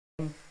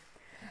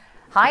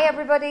Hi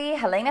everybody,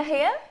 Helena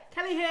here.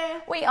 Kelly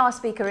here. We are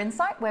Speaker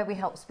Insight, where we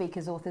help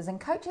speakers, authors and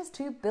coaches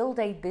to build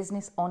a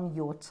business on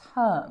your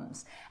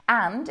terms.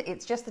 And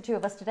it's just the two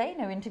of us today,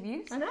 no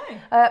interviews. I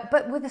know.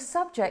 But with a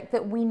subject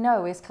that we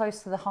know is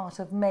close to the heart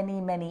of many,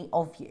 many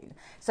of you.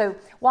 So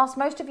whilst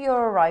most of you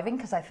are arriving,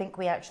 because I think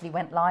we actually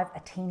went live a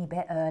teeny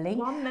bit early.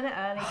 1 minute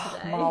early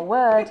today. My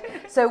word.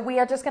 So we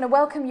are just going to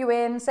welcome you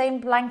in, same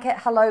blanket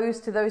hellos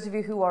to those of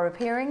you who are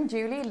appearing.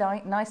 Julie,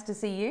 nice to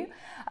see you.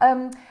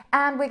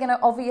 And we're going to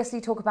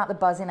obviously talk about the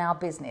buzz in our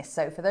business.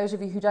 So for those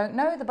of you who don't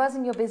know, the buzz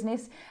in your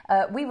business,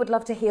 we would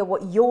love to hear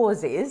what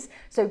yours is.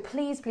 So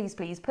please, please,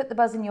 please put the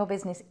buzz in your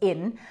business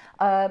in.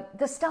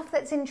 The stuff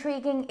that's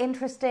intriguing,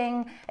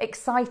 interesting,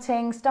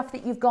 exciting, stuff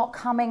that you've got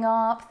coming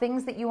up,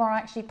 things that you are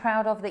actually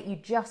proud of that you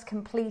just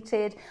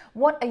completed.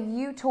 What are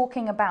you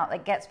talking about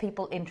that gets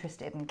people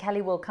interested? And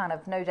Kelly will kind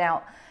of no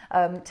doubt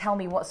tell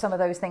me what some of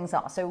those things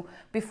are. So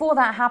before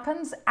that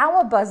happens,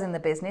 our buzz in the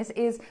business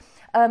is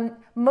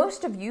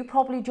most of you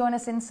probably join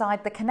us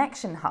inside the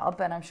Connection Hub,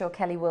 and I'm sure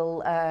Kelly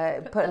will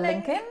put a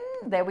link in.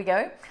 There we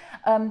go.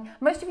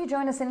 Most of you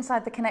join us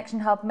inside the Connection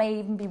Hub, may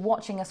even be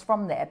watching us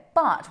from there,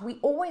 but we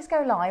always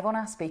go live on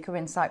our Speaker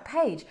Insight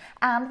page,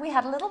 and we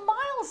had a little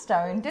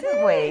milestone,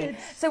 didn't we?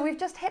 So we've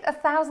just hit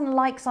 1,000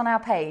 likes on our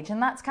page,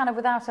 and that's kind of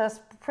without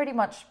us pretty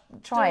much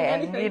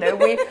trying. You know,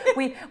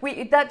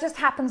 we that just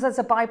happens as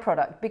a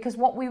byproduct, because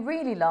what we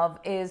really love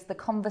is the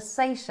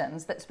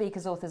conversations that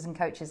speakers, authors and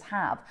coaches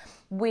have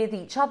with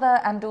each other,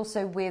 and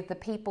also with the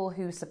people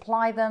who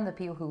supply them, the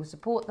people who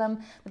support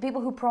them, the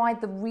people who provide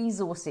the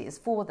resources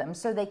for them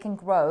so they can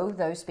grow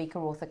those speaker,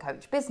 author,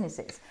 coach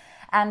businesses.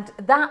 And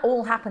that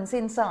all happens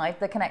inside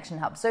the Connection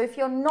Hub. So if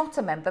you're not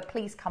a member,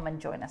 please come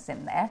and join us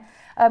in there.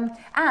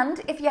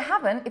 And if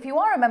you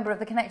are a member of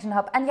the Connection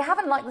Hub and you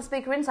haven't liked the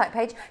Speaker Insight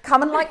page,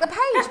 come and like the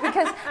page,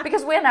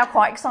 because we're now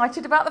quite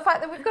excited about the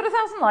fact that we've got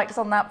 1,000 likes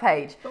on that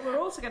page. But we're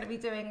also going to be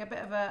doing a bit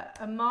of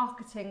a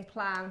marketing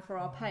plan for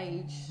our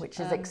page. Which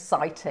is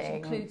exciting.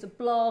 Which includes a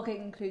blog, it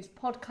includes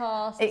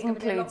podcasts. It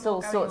includes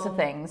all sorts of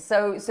things.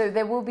 So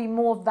there will be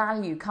more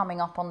value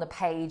coming up on the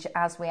page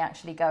as we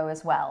actually go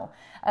as well.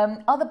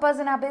 Other buzz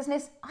in our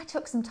business, I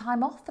took some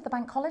time off for the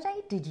bank holiday.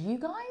 Did you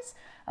guys?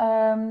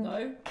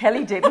 No.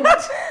 Kelly didn't.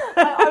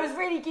 I was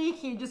really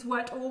geeky and just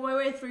worked all my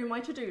way through my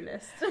to-do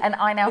list. And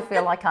I now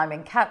feel like I'm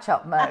in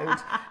catch-up mode.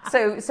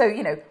 So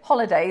you know,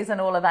 holidays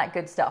and all of that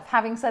good stuff.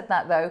 Having said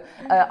that though,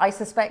 I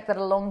suspect that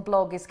a long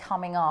blog is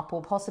coming up,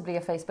 or possibly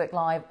a Facebook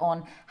Live,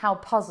 on how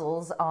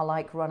puzzles are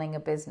like running a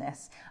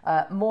business.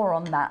 More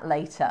on that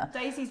later.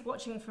 Daisy's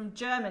watching from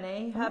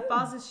Germany. Her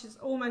buzz is she's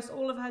almost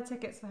all of her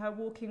tickets for her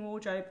walking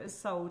wardrobe is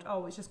sold.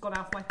 Oh, it's just gone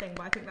off my thing,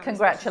 but I think that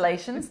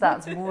congratulations.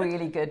 That's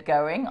really good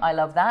going. I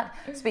love that.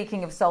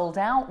 Speaking of sold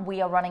out,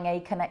 we are running a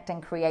Connect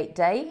and Create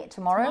Day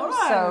tomorrow.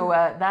 So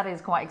that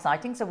is quite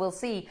exciting. So we'll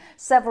see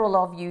several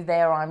of you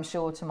there, I'm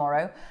sure,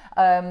 tomorrow.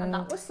 And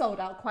that was sold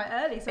out quite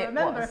early. So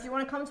remember, if you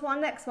want to come to our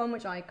next one,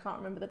 which I can't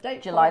remember the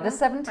date. July the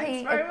 17th.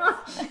 Thanks very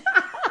much.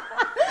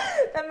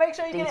 Then make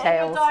sure you get it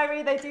in your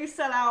diary. They do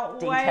sell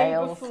out way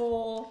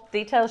before.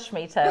 Details,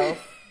 schmeetails.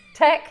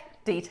 Tech.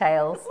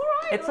 Details.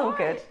 It's all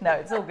good. No,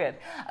 it's all good.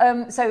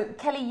 So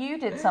Kelly, you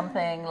did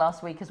something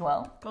last week as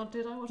well. God,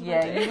 did I? What did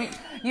I do?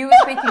 You were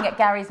speaking at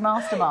Gary's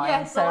Mastermind.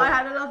 Yes, so I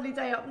had a lovely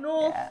day up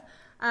north.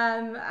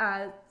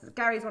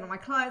 Gary's one of my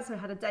clients, so I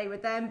had a day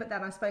with them, but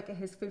then I spoke at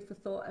his Food for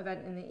Thought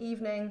event in the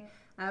evening,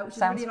 which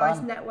is really nice,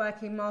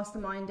 networking,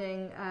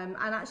 masterminding, and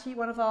actually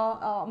one of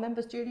our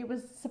members, Julie,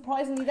 was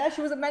surprisingly there.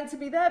 She wasn't meant to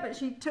be there, but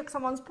she took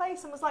someone's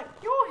place and was like,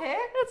 "You're here."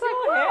 It's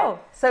like, wow.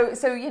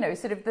 So you know,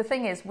 sort of the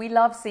thing is, we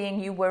love seeing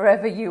you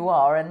wherever you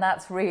are, and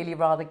that's really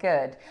rather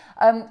good.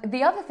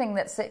 The other thing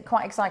that's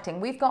quite exciting,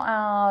 we've got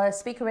our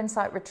Speaker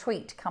Insight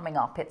retreat coming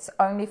up. It's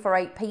only for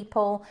 8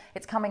 people.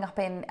 It's coming up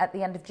at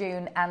the end of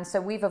June, and so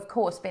we've of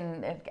course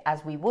been,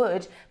 as we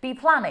would be,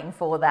 planning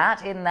for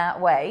that in that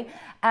way,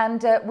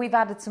 and we've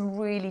added some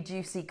really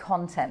juicy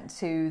content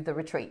to the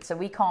retreat, so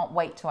we can't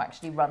wait to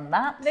actually run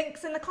that.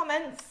 Links in the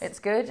comments. It's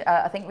good.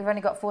 I think we've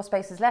only got 4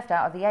 spaces left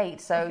out of the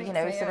 8, so you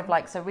know, sort of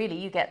like, so really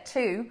you get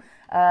 2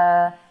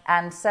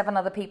 and 7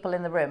 other people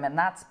in the room, and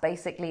that's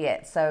basically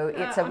it. So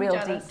it's a real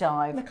deep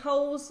dive.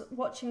 Nicole's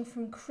watching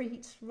from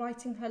Crete,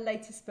 writing her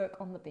latest book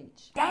on the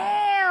beach.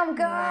 Damn,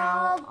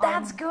 girl,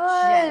 that's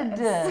good.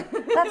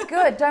 That's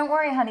good. Don't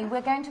worry, honey.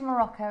 We're going to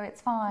Morocco. It's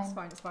fine. It's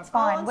fine. It's fine. It's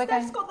fine. Oh,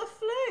 Steph's got the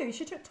flu.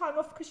 She took time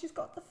off because she's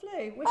got the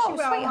flu. Wish you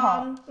well,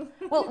 sweetheart.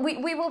 Well,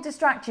 we will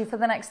distract you for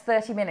the next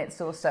 30 minutes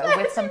or so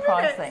with some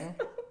pricing.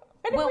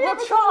 We'll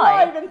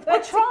try.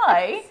 We'll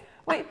try.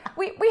 We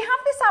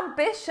have this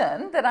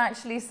ambition that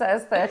actually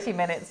says 30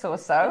 minutes or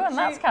so, and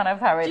that's kind of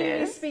how it is.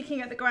 Julie's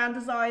speaking at the Grand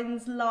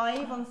Designs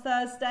Live on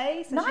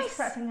Thursday, so she's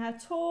prepping her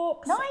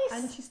talks. Nice.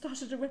 And she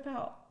started to rip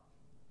out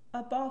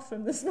a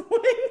bathroom this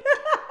morning.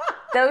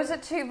 Those are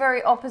two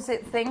very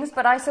opposite things,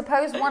 but I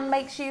suppose one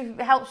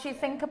helps you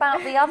think about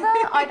the other.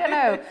 I don't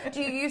know.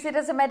 Do you use it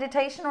as a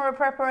meditation or a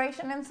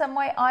preparation in some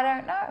way? I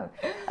don't know.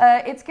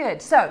 It's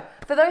good. So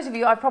for those of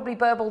you, I've probably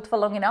burbled for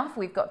long enough.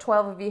 We've got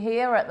 12 of you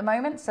here at the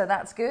moment, so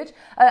that's good.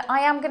 I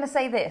am going to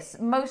say this.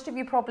 Most of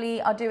you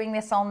probably are doing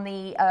this on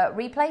the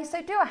replay,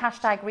 so do a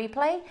hashtag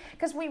replay,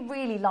 because we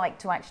really like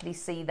to actually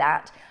see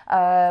that.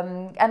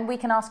 And we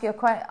can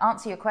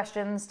answer your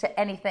questions to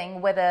anything,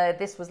 whether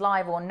this was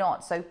live or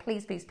not. So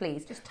please, please,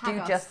 please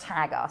just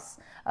tag us,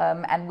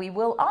 and we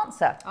will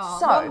answer.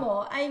 So one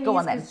more. Amy go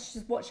on then.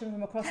 She's watching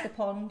from across the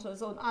pond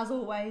as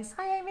always.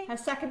 Hi, Amy. Her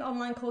second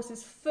online course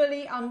is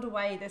fully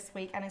underway this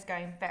week and is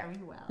going very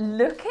well.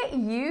 Look at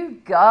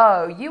you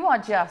go. You are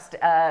just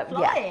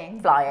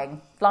flying.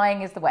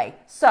 Flying is the way.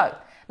 So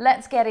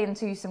let's get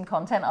into some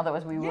content,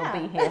 otherwise we will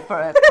be here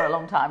for a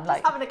long time.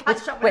 Like having a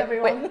catch up with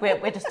everyone.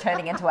 We're just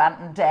turning into Ant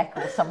and Dec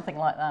or something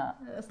like that.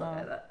 Let's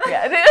not do that.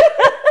 Yeah.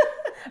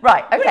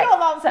 Right, okay. We're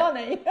not that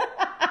funny.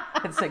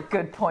 It's a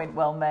good point,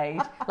 well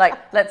made. Like,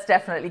 let's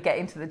definitely get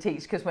into the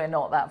teach, because we're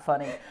not that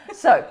funny.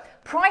 So,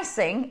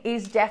 pricing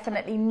is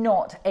definitely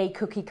not a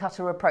cookie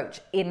cutter approach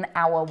in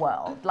our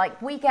world.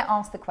 Like, we get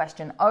asked the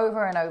question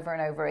over and over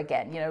and over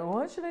again,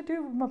 what should I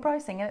do with my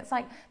pricing? And it's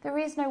like, there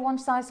is no one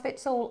size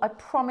fits all. I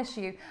promise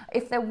you,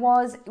 if there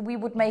was, we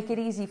would make it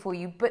easy for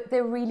you, but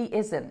there really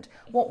isn't.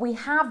 What we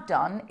have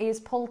done is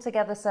pull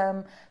together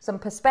some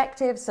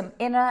perspectives, some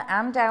inner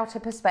and outer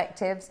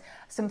perspectives,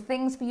 some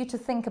things for you to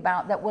think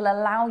about that will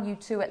allow you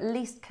to at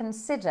least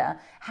consider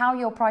how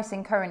your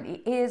pricing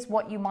currently is,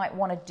 what you might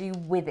want to do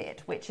with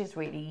it, which is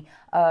really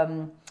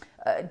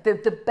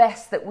the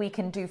best that we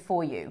can do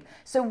for you.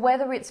 So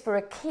whether it's for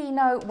a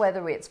keynote,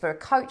 whether it's for a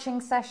coaching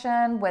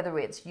session, whether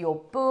it's your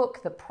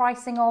book, the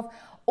pricing of,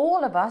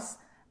 all of us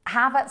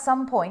have at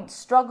some point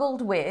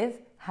struggled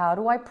with, how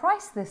do I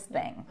price this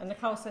thing? And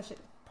Nicole says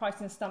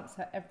pricing stumps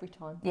her every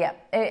time. Yeah,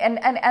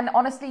 and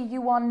honestly,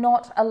 you are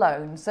not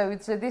alone. So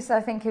this,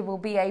 I think, it will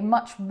be a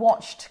much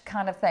watched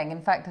kind of thing.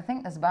 In fact, I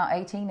think there's about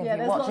 18 of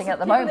you watching at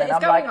the moment. I'm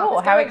like,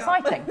 oh, how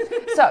exciting!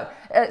 So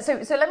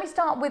let me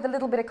start with a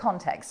little bit of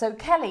context. So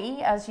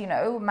Kelly, as you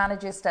know,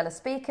 manages Stellar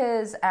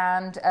Speakers,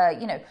 and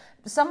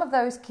some of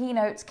those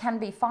keynotes can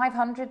be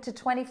 500 to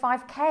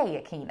 25k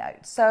a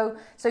keynote. So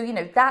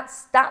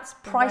that's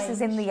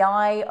prices in the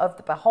eye of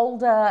the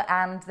beholder,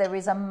 and there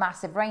is a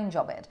massive range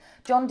of it.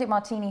 John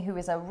DeMartini, who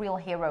is a real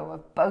hero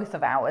of both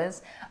of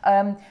ours,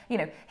 I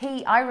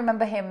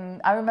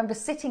remember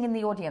sitting in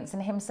the audience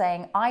and him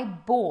saying, I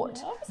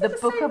bought the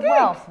Book of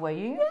Wealth. Were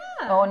you?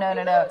 Yeah. Oh,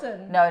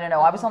 no.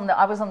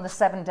 I was on the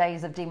 7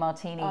 days of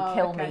DeMartini,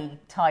 kill me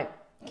type,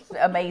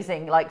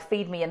 amazing, like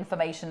feed me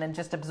information and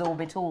just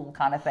absorb it all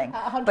kind of thing.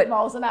 At 100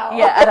 miles an hour.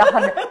 Yeah, at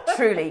 100.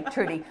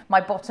 Truly.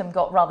 My bottom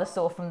got rather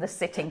sore from the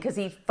sitting, because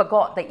he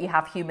forgot that you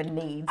have human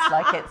needs.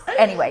 Like, it's,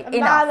 anyway,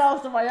 enough. Man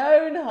after my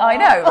own heart. I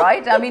know,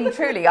 right? I mean,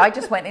 truly, I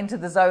just went into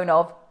the zone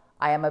of,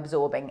 I am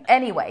absorbing.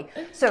 Anyway,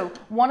 so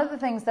one of the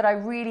things that I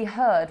really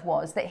heard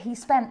was that he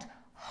spent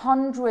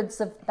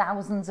hundreds of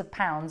thousands of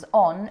pounds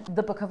on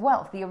the Book of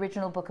Wealth, the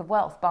original Book of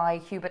Wealth by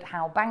Hubert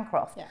Howe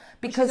Bancroft,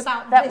 because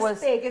that was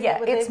big,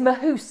 it's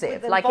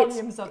massive, like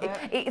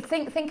it's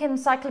think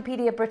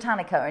Encyclopedia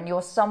Britannica, and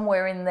you're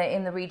somewhere in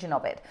the region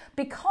of it,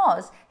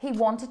 because he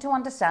wanted to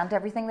understand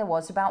everything there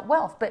was about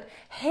wealth. But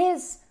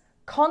his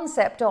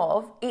concept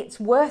of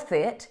it's worth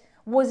it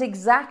was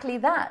exactly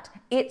that.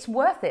 It's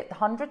worth it.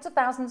 Hundreds of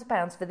thousands of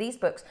pounds for these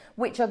books,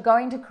 which are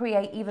going to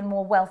create even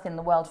more wealth in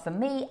the world for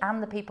me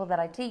and the people that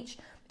I teach.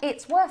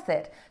 It's worth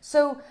it.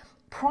 So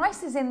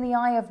price is in the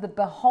eye of the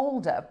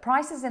beholder.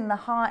 Price is in the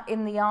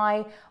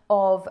eye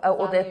of,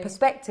 or the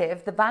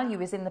perspective, the value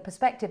is in the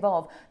perspective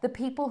of the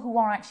people who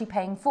are actually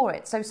paying for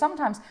it. So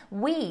sometimes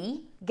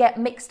we get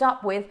mixed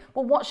up with,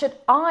 well, what should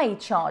I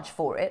charge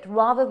for it,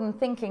 rather than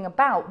thinking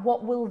about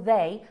what will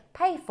they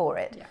pay for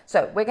it. Yeah.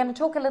 So we're going to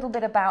talk a little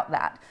bit about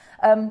that.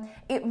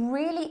 It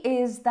really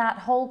is that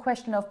whole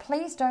question of,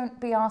 please don't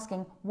be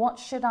asking, what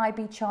should I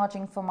be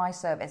charging for my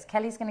service?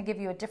 Kelly's going to give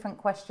you a different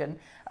question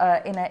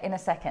in a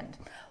second.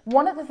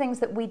 One of the things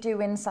that we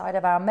do inside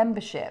of our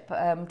membership,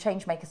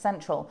 Changemaker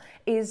Central,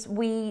 is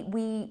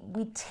we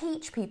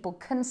teach people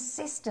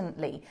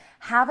consistently.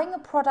 Having a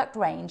product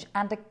range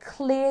and a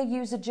clear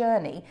user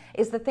journey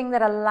is the thing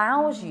that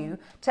allows you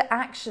to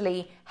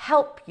actually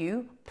help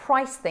you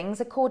price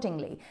things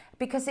accordingly,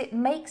 because it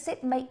makes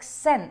it make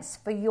sense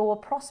for your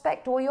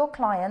prospect or your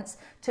clients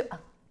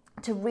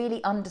to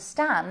really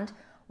understand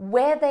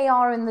where they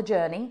are in the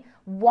journey,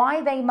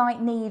 why they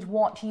might need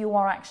what you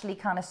are actually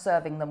kind of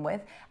serving them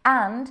with,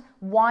 and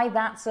why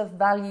that's of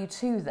value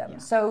to them. Yeah.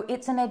 So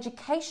it's an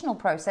educational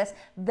process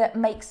that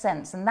makes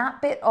sense. And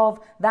that bit of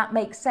that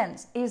makes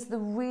sense is the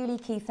really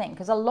key thing,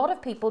 because a lot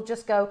of people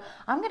just go,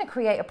 I'm going to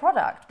create a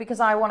product because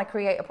I want to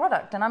create a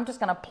product, and I'm just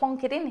going to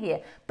plonk it in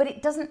here. But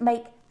it doesn't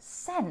make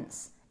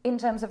sense in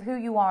terms of who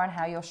you are and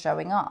how you're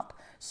showing up.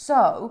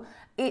 So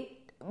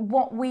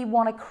what we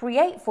want to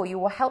create for you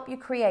or help you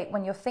create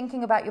when you're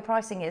thinking about your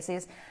pricing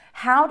is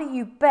how do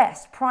you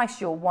best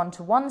price your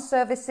one-to-one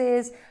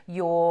services,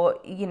 your,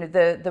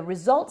 the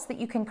results that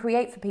you can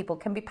create for people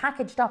can be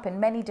packaged up in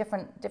many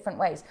different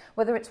ways,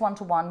 whether it's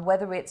one-to-one,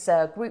 whether it's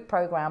a group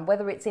program,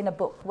 whether it's in a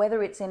book,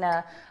 whether it's in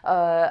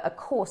a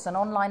course, an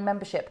online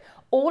membership.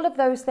 All of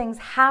those things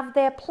have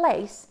their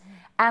place,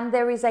 and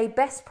there is a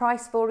best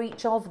price for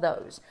each of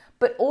those.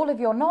 But all of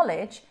your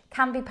knowledge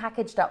can be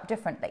packaged up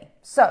differently.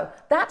 So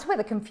that's where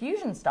the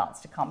confusion starts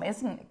to come in,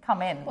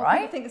 right?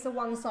 People think it's a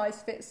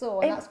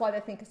one-size-fits-all, and that's why they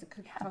think it's a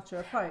cookie-cutter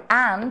approach.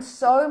 And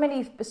so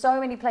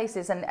many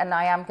places, and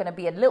I am going to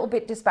be a little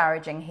bit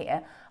disparaging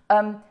here,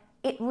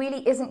 it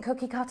really isn't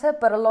cookie-cutter,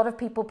 but a lot of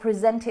people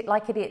present it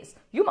like it is.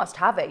 You must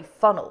have a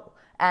funnel,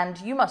 and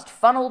you must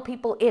funnel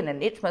people in,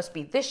 and it must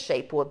be this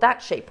shape or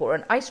that shape or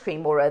an ice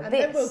cream or this. And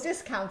then we'll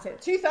discount it,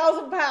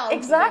 £2,000.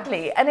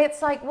 Exactly. And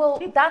it's like, well,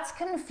 that's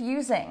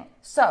confusing.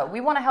 So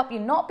we want to help you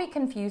not be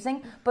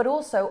confusing, but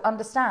also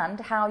understand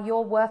how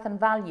your worth and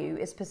value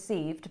is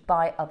perceived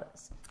by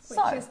others.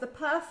 Which is the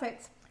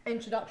perfect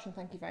introduction.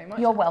 Thank you very much.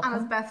 You're welcome.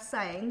 And as Beth's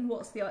saying,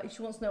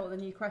 she wants to know what the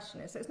new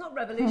question is. So it's not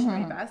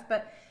revolutionary, Beth,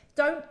 but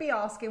don't be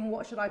asking,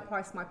 what should I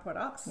price my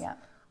products? Yeah.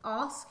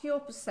 Ask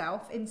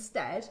yourself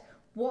instead,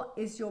 what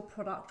is your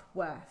product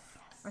worth?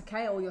 Yes.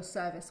 Okay, or your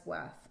service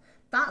worth?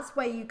 That's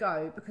where you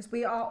go, because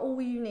we are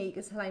all unique,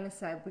 as Helena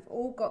said. We've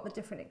all got the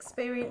different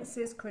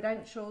experiences,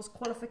 credentials,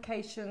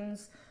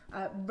 qualifications,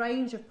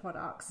 range of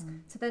products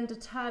to then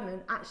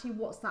determine actually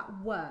what's that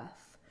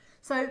worth.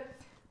 So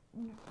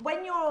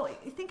when you're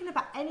thinking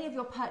about any of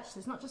your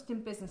purchases, not just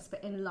in business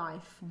but in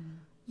life,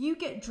 you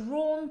get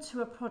drawn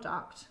to a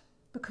product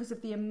because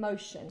of the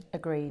emotion.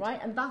 Agreed.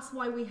 Right? And that's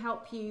why we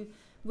help you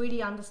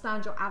really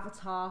understand your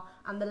avatar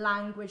and the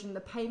language and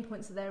the pain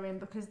points that they're in,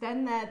 because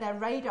then their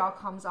radar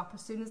comes up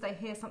as soon as they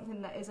hear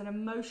something that is an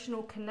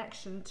emotional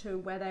connection to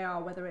where they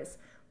are, whether it's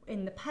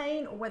in the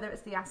pain or whether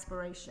it's the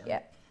aspiration.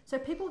 Yeah. So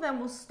people then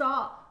will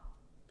start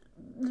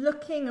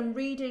looking and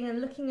reading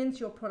and looking into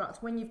your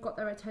product when you've got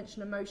their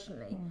attention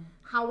emotionally.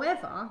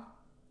 However,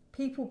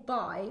 people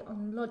buy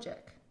on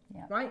logic.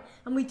 Yeah. Right?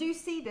 And we do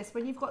see this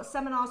when you've got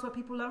seminars where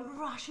people are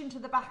rushing to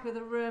the back of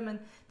the room and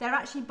they're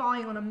actually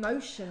buying on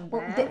emotion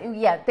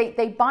there.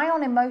 They buy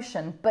on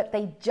emotion, but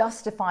they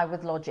justify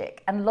with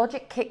logic. And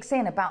logic kicks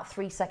in about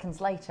 3 seconds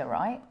later,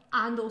 right?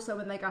 And also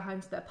when they go home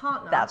to their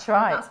partner. That's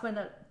right. And that's when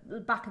at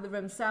the back of the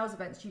room sales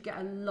events, you get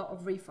a lot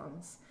of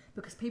refunds.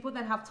 Because people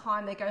then have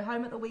time, they go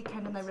home at the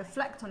weekend and they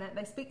reflect on it,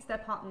 they speak to their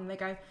partner and they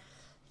go,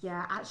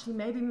 yeah, actually,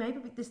 maybe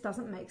this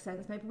doesn't make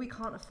sense. Maybe we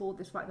can't afford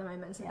this right at the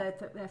moment. So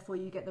therefore,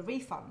 you get the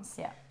refunds.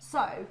 Yeah.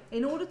 So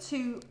in order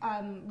to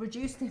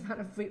reduce the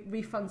amount of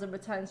refunds and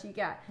returns you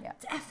get,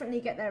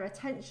 definitely get their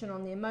attention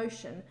on the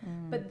emotion.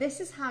 But this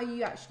is how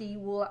you actually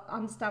will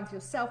understand for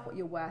yourself what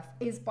you're worth,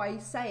 is by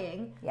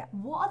saying,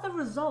 what are the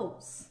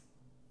results,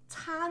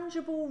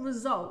 tangible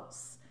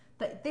results,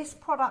 that this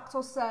product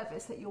or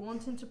service that you're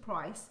wanting to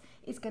price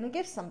is going to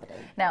give somebody.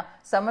 Now,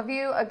 some of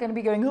you are going to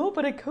be going, oh,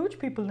 but I coach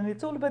people and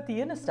it's all about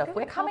the inner stuff.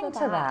 We're coming to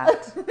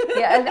that.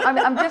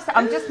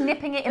 I'm just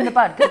nipping it in the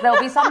bud, because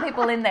there'll be some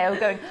people in there who are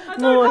going,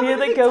 oh, here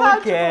they go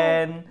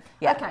again.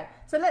 Yeah. Okay,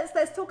 so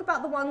let's talk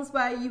about the ones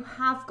where you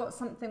have got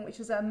something which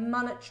is a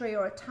monetary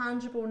or a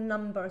tangible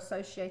number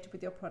associated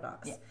with your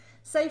products. Yeah.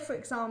 Say, for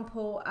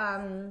example,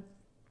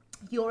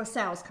 you're a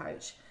sales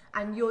coach.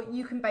 And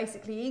you can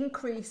basically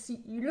increase,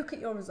 you look at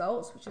your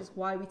results, which is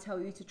why we tell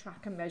you to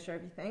track and measure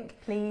everything.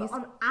 Please. But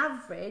on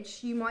average,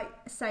 you might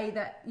say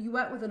that you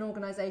work with an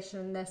organisation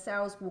and their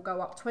sales will go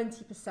up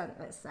 20%,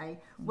 let's say,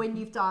 when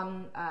you've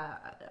done a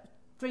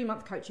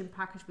 3-month coaching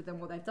package with them,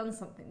 or they've done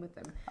something with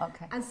them.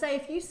 Okay. And say,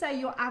 if you say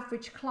your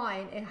average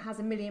client has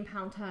a £1 million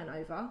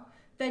turnover,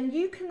 then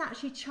you can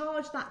actually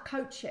charge that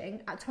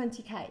coaching at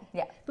 20k.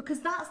 Yeah.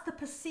 Because that's the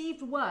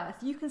perceived worth.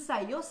 You can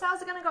say your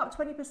sales are going to go up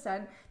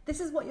 20%. This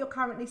is what you're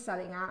currently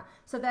selling at.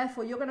 So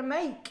therefore you're going to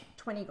make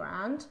 20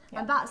 grand.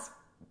 Yeah. And that's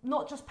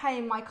not just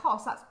paying my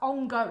costs, that's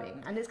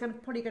ongoing. And it's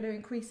probably going to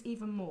increase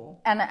even more.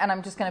 And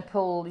I'm just going to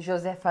pull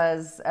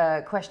Josefa's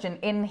question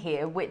in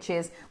here, which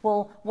is,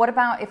 well, what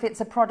about if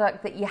it's a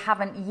product that you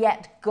haven't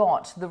yet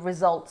got the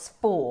results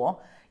for?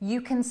 You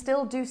can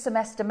still do some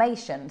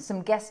estimation,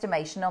 some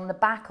guesstimation on the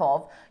back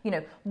of,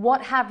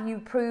 what have you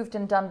proved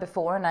and done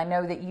before? And I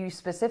know that you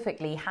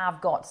specifically have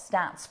got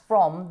stats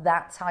from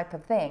that type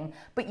of thing,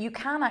 but you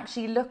can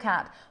actually look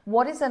at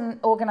what is an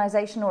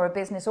organization or a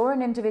business or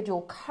an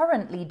individual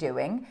currently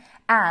doing,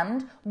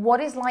 and what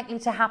is likely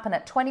to happen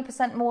at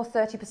 20% more,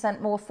 30%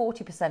 more,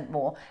 40%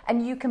 more.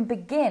 And you can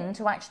begin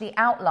to actually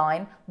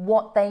outline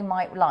what they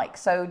might like.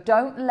 So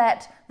don't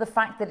let the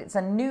fact that it's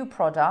a new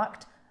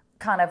product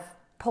kind of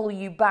pull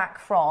you back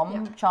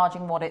from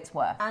charging what it's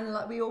worth. And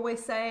like we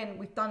always say, and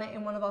we've done it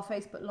in one of our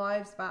Facebook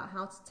Lives about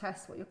how to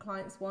test what your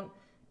clients want,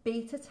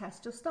 beta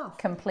test your stuff.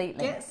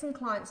 Completely. Get some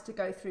clients to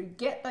go through,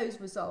 get those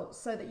results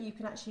so that you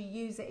can actually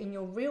use it in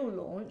your real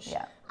launch,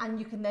 and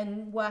you can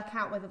then work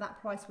out whether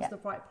that price was the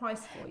right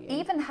price for you.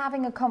 Even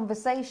having a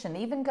conversation,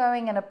 even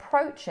going and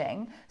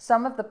approaching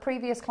some of the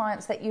previous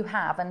clients that you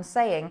have and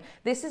saying,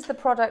 this is the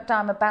product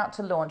I'm about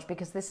to launch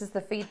because this is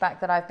the feedback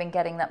that I've been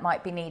getting that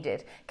might be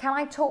needed. Can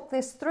I talk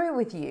this through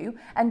with you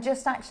and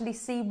just actually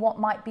see what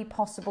might be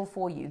possible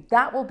for you?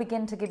 That will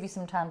begin to give you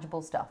some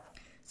tangible stuff.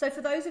 So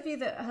for those of you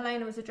that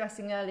Helena was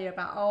addressing earlier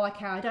about, oh,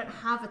 okay, I don't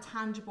have a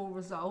tangible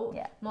result.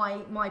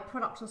 My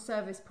product or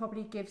service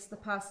probably gives the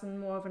person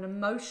more of an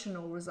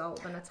emotional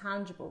result than a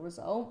tangible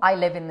result. I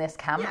live in this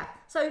camp. Yeah.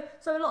 So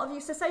a lot of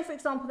you, so say for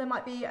example, there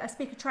might be a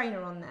speaker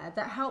trainer on there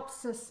that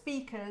helps the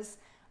speakers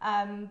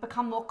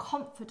become more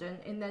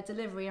confident in their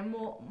delivery and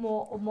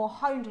more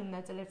honed in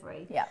their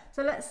delivery. Yeah.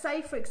 So let's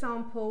say, for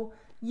example,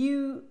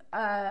 you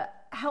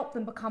help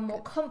them become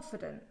more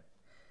confident.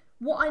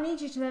 What I need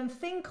you to then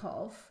think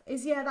of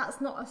is, that's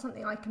not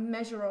something I can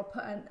measure or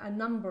put a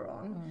number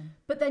on,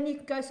 but then you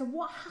can go, so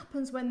what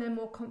happens when they're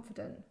more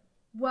confident?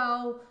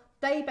 Well,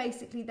 they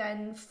basically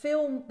then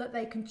feel that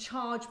they can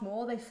charge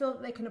more. They feel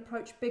that they can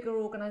approach bigger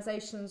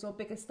organizations or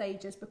bigger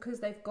stages because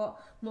they've got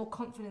more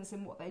confidence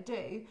in what they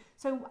do.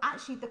 So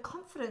actually the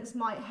confidence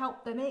might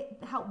help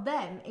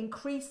them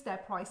increase their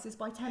prices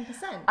by 10%.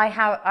 I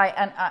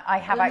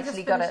have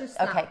actually got it.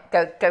 Okay,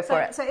 go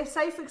for it. So if,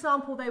 say for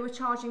example, they were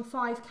charging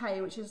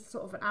 5K, which is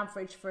sort of an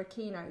average for a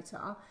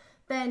keynoter,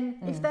 then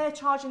if they're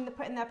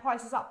putting their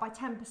prices up by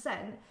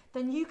 10%,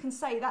 then you can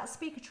say that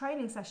speaker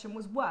training session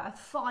was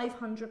worth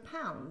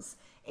 £500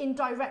 in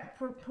direct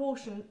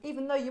proportion,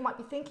 even though you might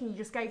be thinking you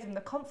just gave them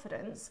the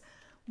confidence.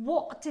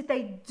 What did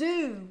they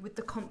do with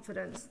the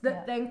confidence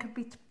that then could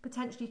be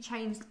potentially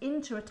changed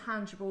into a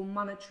tangible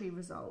monetary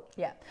result?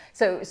 Yeah.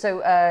 So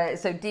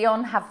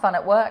Dion, have fun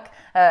at work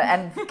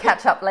and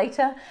catch up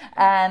later.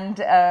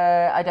 And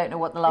I don't know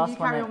what the last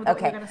one is.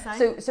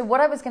 Okay. So what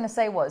I was going to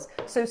say was,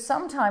 so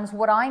sometimes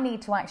what I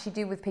need to actually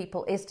do with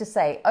people is to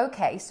say,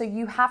 okay, so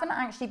you haven't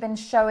actually been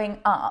showing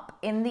up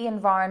in the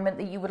environment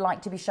that you would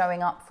like to be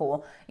showing up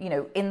for,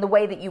 in the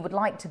way that you would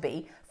like to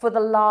be for the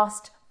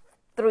last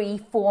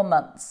 3-4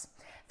 months.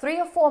 3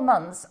 or 4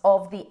 months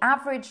of the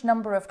average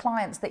number of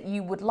clients that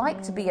you would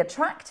like to be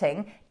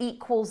attracting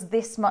equals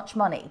this much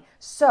money.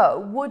 So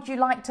would you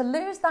like to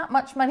lose that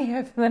much money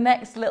over the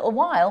next little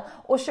while,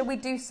 or should we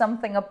do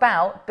something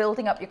about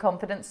building up your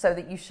confidence so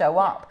that you show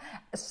up,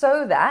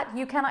 so that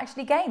you can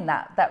actually gain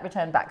that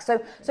return back? So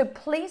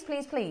please,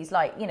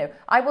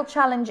 I will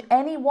challenge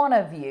any one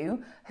of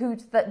you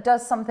that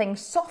does something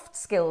soft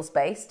skills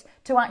based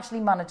to actually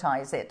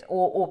monetize it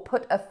or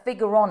put a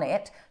figure on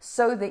it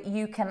so that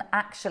you can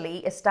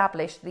actually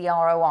establish the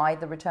ROI,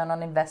 the return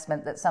on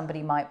investment that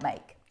somebody might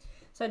make.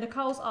 So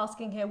Nicole's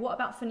asking here, what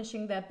about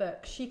finishing their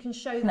book? She can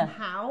show them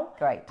how,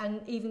 great,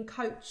 and even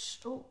coach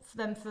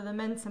them for the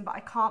momentum, but I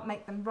can't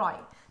make them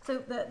write. So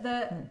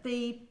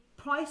the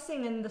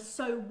pricing and the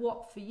so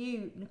what for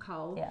you,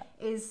 Nicole,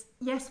 is,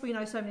 yes, we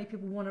know so many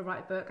people want to write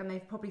a book and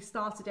they've probably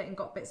started it and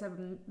got bits of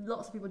them.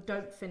 Lots of people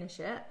don't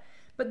finish it.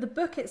 But the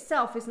book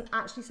itself isn't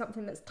actually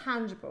something that's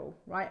tangible,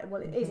 right?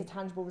 Well, it is a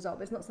tangible result,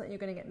 but it's not something you're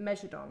going to get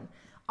measured on.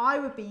 I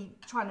would be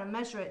trying to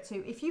measure it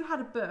to, if you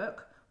had a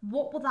book,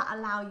 what will that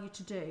allow you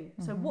to do?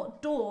 So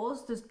what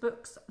doors does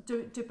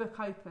do book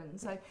open?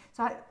 So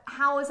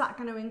how is that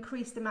going to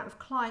increase the amount of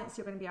clients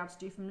you're going to be able to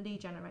do from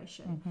lead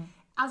generation?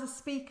 As a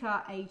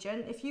speaker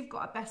agent, if you've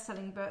got a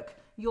best-selling book,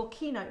 your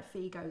keynote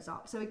fee goes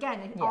up. So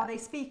again, are they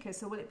speakers?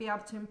 So will it be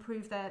able to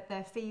improve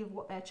their fee of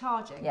what they're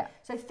charging?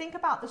 So think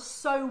about the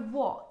so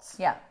what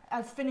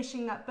of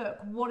finishing that book.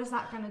 What is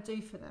that going to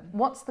do for them?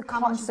 What's the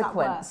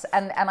consequence?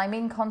 And I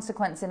mean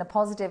consequence in a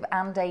positive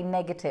and a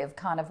negative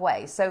kind of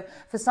way. So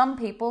for some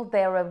people,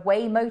 they're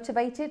away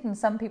motivated and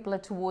some people are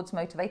towards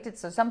motivated.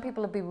 So some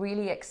people will be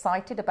really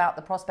excited about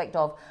the prospect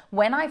of,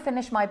 when I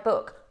finish my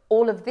book,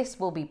 all of this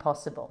will be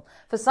possible.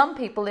 For some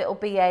people, it'll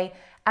be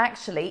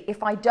actually,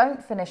 if I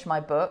don't finish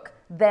my book,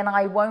 then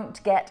I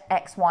won't get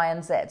X, Y,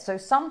 and Z. So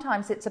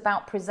sometimes it's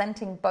about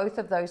presenting both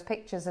of those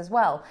pictures as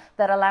well,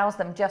 that allows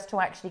them just to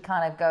actually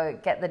kind of go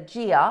get the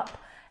G up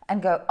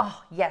and go,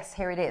 oh, yes,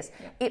 here it is.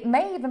 It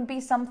may even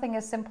be something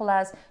as simple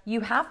as,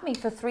 you have me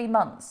for 3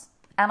 months.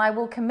 And I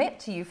will commit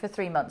to you for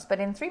 3 months. But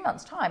in 3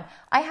 months' time,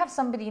 I have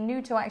somebody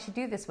new to actually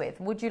do this with.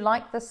 Would you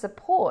like the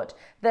support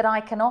that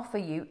I can offer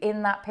you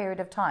in that period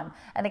of time?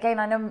 And again,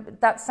 I know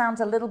that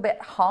sounds a little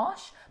bit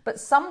harsh, but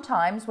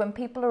sometimes when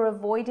people are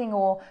avoiding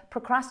or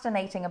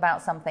procrastinating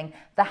about something,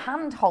 the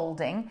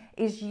hand-holding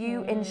is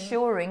you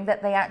ensuring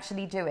that they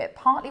actually do it.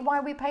 Partly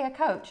why we pay a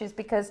coach is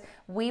because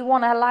we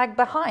want to lag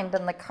behind,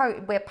 and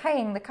we're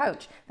paying the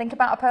coach. Think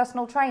about a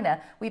personal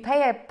trainer. We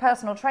pay a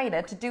personal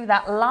trainer to do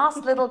that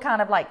last little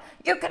kind of like,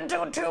 you can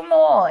do 2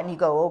 more. And you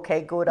go,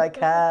 okay, good, I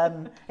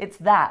can. It's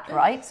that,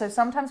 right? So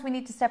sometimes we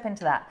need to step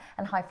into that.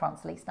 And hi,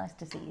 Francelise, nice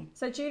to see you.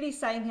 So Julie's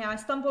saying here, I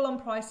stumble on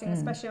pricing,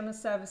 especially on the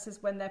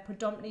services when they're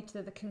predominantly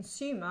to the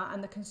consumer,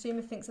 and the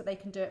consumer thinks that they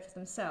can do it for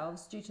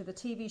themselves due to the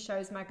TV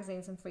shows,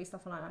 magazines, and free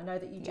stuff online. I know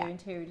that you do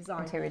interior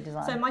design. Interior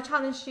design. So my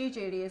challenge to you,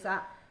 Julie, is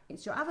that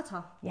it's your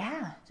avatar.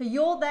 Yeah. So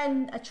you're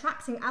then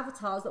attracting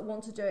avatars that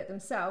want to do it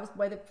themselves,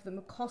 whether from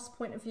a cost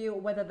point of view or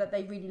whether that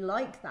they really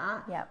like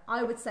that. Yeah.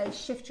 I would say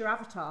shift your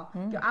avatar.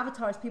 Your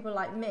avatar is people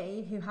like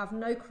me who have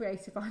no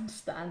creative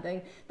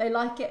understanding. They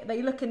like it.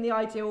 They look in the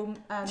ideal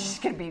She's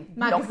gonna be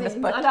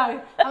magazines. I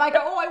know. And I go,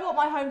 oh, I want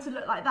my home to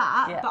look like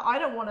that, but I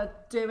don't want to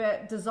do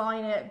it,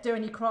 design it, do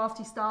any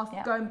crafty stuff,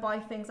 go and buy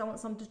things. I want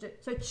someone to do.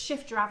 So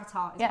shift your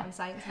avatar is what I'm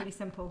saying. It's really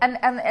simple.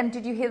 And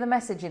did you hear the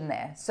message in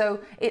there?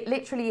 So it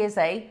literally is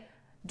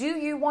do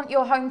you want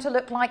your home to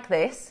look like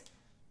this,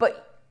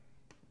 but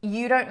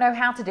you don't know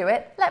how to do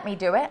it? Let me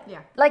do it.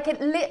 Yeah. Like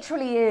it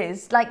literally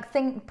is. Like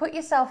put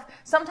yourself,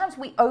 sometimes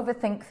we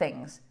overthink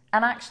things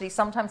and actually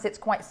sometimes it's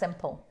quite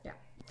simple. Yeah.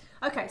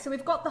 Okay, so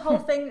we've got the whole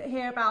thing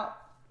here about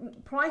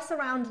price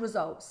around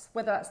results,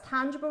 whether that's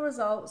tangible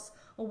results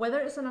or whether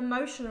it's an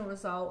emotional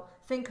result.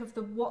 Think of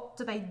what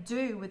do they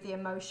do with the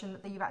emotion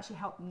that you've actually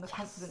helped them, the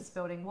confidence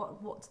building,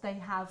 what do they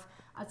have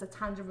as a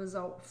tangible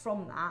result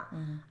from that.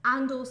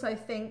 And also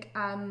think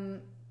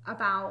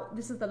about,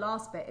 this is the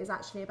last bit, is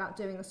actually about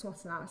doing a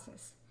SWOT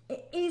analysis.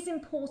 It is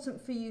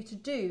important for you to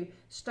do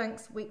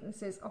strengths,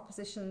 weaknesses,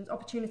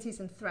 opportunities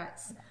and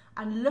threats,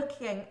 and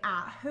looking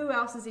at who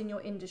else is in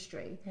your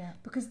industry,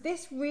 because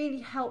this really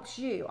helps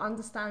you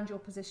understand your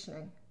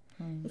positioning.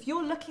 If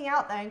you're looking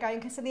out there and going,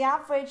 okay, so the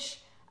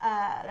average,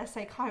 let's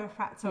say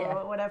chiropractor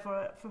or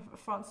whatever for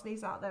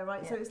Francelise out there,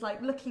 right? So it's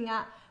like looking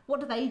at what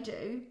do they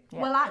do?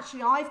 Well,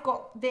 actually, I've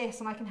got this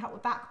and I can help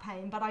with back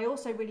pain, but I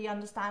also really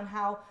understand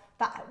how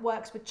that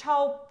works with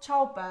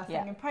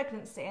childbirthing and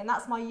pregnancy, and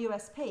that's my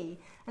USP.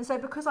 And so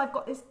because I've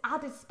got this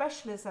added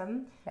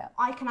specialism,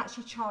 I can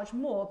actually charge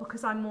more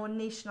because I'm more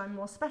niche and I'm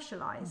more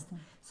specialized.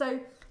 So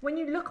when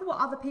you look at what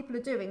other people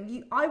are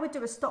doing, I would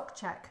do a stock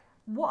check.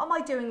 What am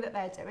I doing that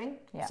they're doing?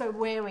 So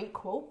we're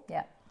equal.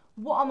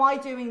 What am I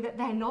doing that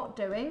they're not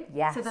doing?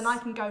 So then I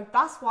can go,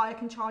 that's why I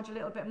can charge a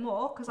little bit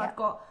more, because I've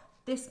got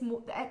this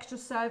more, the extra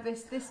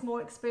service, this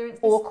more experience,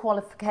 this or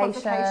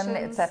qualification,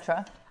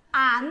 etc.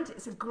 And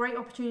it's a great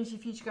opportunity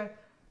for you to go,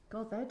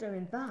 God, they're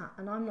doing that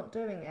and I'm not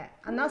doing it.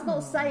 And that's not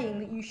saying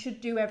that you should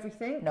do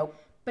everything. Nope.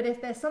 But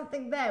if there's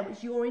something there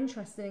which you're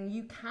interested in,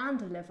 you can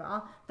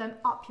deliver, then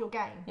up your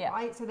game,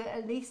 right? So that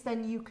at least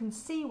then you can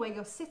see where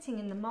you're sitting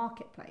in the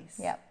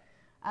marketplace.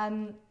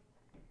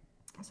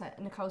 So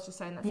Nicole's just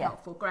saying that's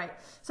helpful. Great.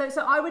 So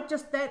I would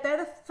just, they're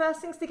the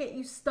first things to get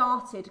you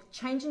started,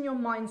 changing your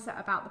mindset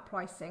about the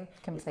pricing.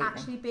 Completely. It's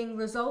actually being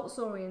results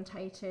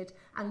orientated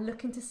and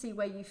looking to see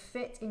where you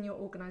fit in your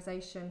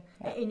organization,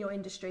 in your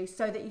industry,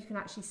 so that you can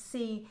actually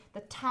see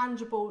the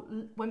tangible,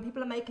 when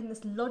people are making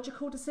this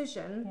logical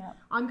decision,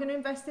 I'm going to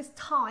invest this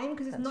time,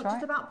 because it's not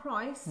just about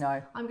price.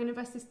 No. I'm going to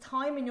invest this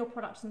time in your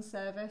products and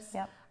service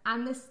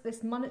and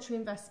this monetary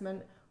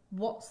investment.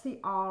 What's the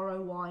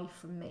ROI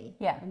from me?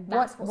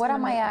 What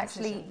am I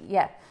actually?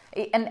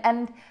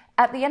 And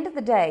at the end of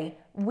the day,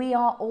 we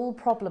are all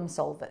problem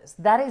solvers.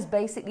 That is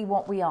basically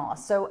what we are.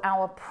 So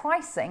our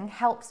pricing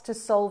helps to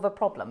solve a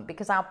problem,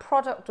 because our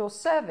product or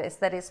service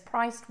that is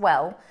priced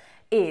well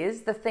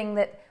is the thing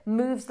that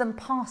moves them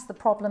past the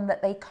problem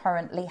that they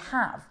currently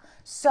have.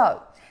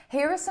 So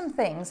here are some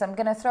things. I'm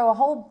going to throw a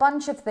whole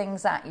bunch of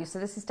things at you. So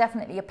this is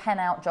definitely a pen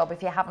out job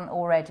if you haven't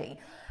already.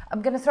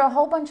 I'm going to throw a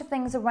whole bunch of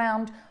things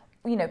around,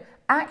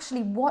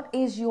 actually what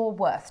is your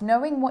worth,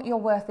 knowing what your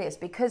worth is,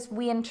 because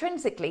we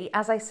intrinsically,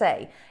 as I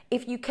say,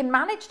 if you can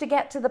manage to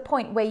get to the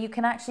point where you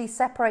can actually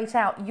separate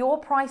out your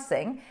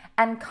pricing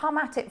and come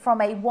at it from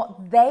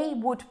what they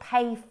would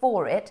pay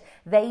for it,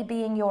 they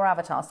being your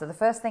avatar. So the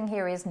first thing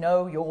here is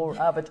know your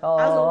avatar.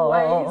 As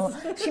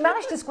always. She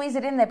managed to squeeze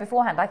it in there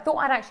beforehand. I thought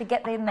I'd actually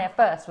get in there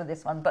first with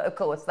this one, but of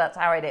course that's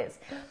how it is.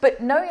 But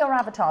know your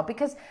avatar,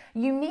 because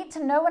you need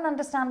to know and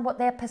understand what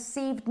their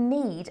perceived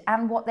need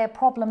and what their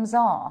problems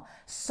are,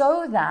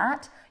 so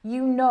that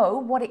you know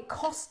what it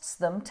costs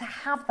them to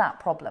have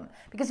that problem.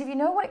 Because if you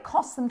know what it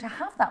costs them to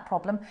have that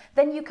problem,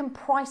 then you can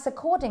price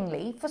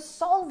accordingly for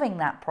solving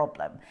that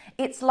problem.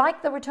 It's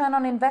like the return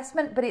on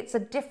investment, but it's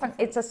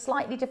a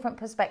slightly different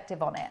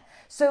perspective on it.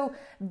 So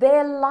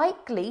they're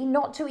likely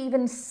not to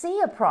even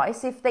see a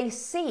price if they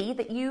see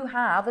that you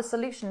have a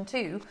solution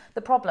to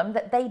the problem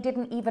that they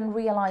didn't even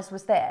realize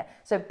was there.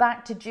 So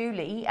back to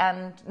Julie,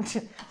 and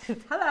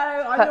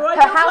hello,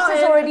 her house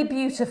is already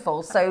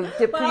beautiful, so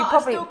you probably,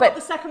 I've still got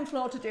the second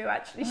floor to do,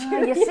 actually.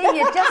 You see,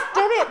 you just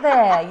did it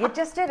there. You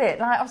just did it.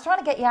 Like, I was trying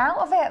to get you out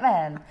of it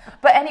then.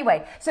 But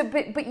anyway, so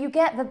but you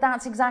get that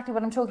that's exactly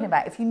what I'm talking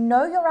about. If you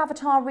know your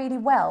avatar really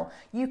well,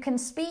 you can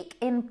speak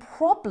in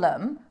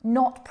problem,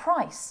 not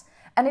price.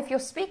 And if you're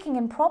speaking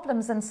in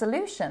problems and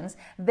solutions,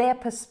 their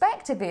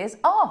perspective is,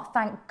 oh,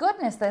 thank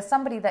goodness there's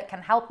somebody that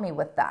can help me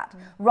with that,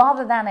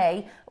 rather than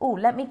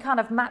let me kind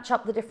of match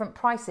up the different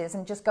prices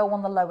and just go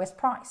on the lowest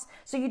price.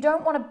 So you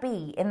don't want to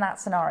be in that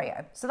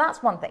scenario. So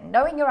that's one thing,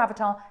 knowing your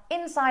avatar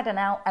inside and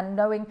out and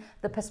knowing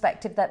the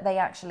perspective that they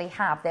actually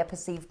have, their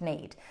perceived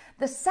need.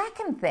 The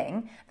second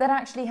thing that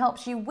actually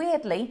helps you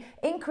weirdly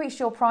increase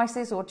your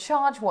prices or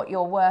charge what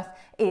you're worth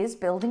is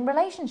building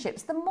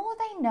relationships. The more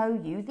they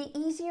know you, the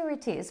easier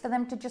it is for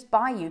them to just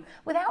buy you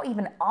without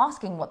even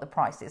asking what the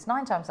price is.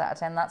 9 times out of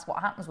 10, that's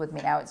what happens with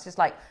me now. It's just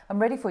like, I'm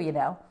ready for you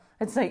now.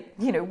 It's like,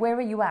 where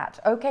are you at?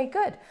 Okay,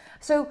 good.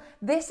 So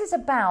this is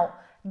about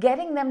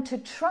getting them to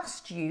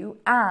trust you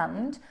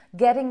and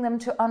getting them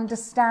to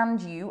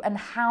understand you and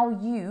how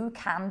you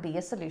can be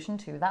a solution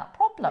to that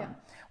problem,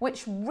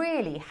 which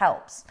really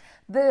helps.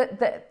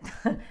 The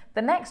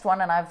next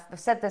one, and I've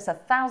said this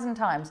 1,000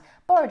 times,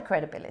 borrowed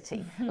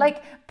credibility.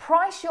 Like,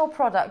 price your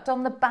product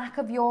on the back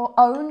of your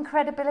own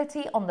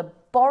credibility, on the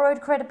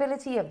borrowed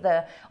credibility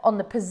on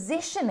the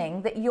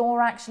positioning that you're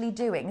actually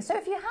doing. So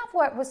if you have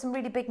worked with some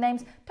really big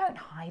names, don't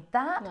hide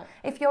that. No.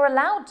 If you're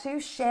allowed to,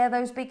 share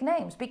those big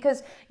names,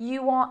 because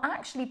you are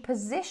actually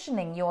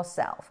positioning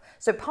yourself.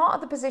 So part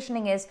of the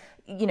positioning is,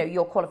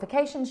 your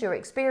qualifications, your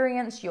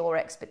experience, your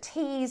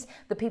expertise,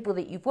 the people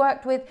that you've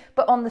worked with.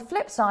 But on the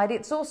flip side,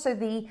 it's also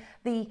the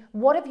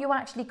what have you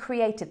actually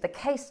created, the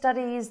case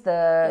studies,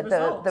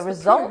 the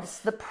results,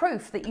 the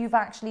proof that you've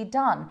actually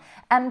done,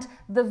 and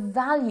the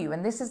value.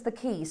 And this is the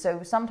key.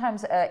 So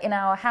sometimes in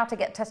our How to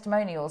Get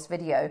Testimonials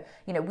video,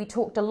 we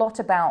talked a lot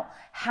about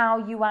how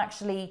you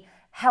actually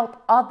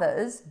help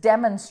others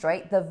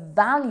demonstrate the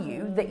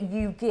value that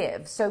you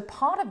give. So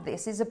part of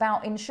this is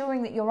about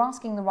ensuring that you're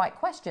asking the right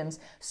questions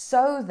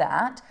so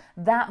that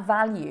that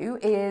value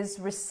is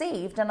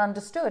received and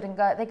understood, and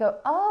they go,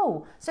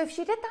 oh, so if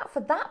she did that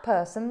for that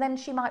person, then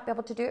she might be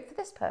able to do it for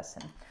this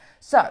person.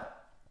 So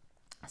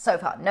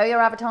far, know your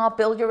avatar,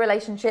 build your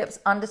relationships,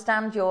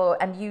 understand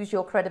and use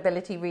your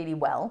credibility really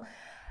well.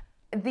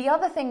 The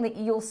other thing that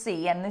you'll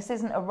see, and this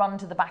isn't a run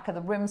to the back of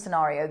the room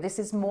scenario, this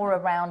is more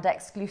around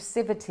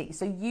exclusivity.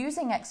 So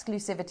using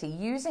exclusivity,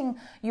 using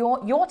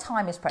your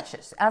time is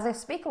precious. As a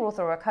speaker,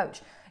 author, or a coach,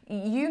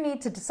 you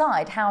need to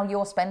decide how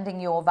you're spending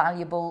your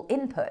valuable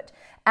input.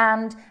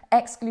 And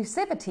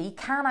exclusivity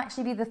can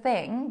actually be the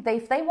thing.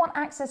 If they want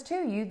access to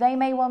you, they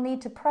may well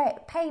need to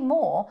pay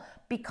more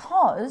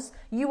because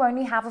you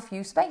only have a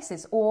few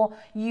spaces, or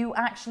you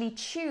actually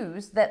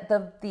choose that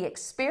the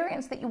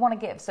experience that you want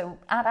to give. So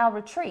at our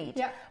retreat,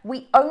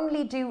 we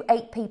only do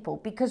 8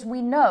 people because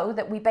we know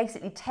that we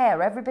basically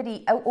tear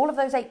everybody, all of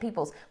those 8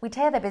 peoples, we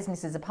tear their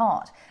businesses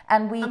apart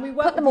and we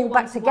put them all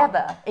back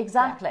together.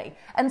 Exactly.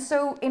 Yeah. And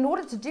so in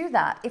order to do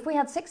that, if we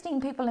had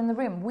 16 people in the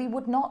room, we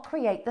would not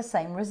create the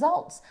same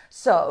results.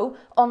 So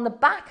on the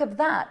back of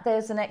that,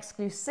 there's an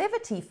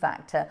exclusivity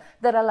factor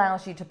that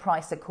allows you to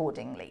price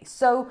accordingly.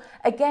 So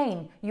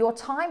again, your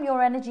time,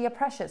 your energy are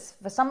precious.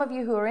 For some of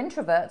you who are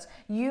introverts,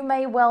 you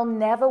may well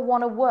never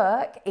want to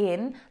work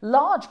in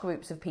large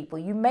groups of people.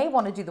 You may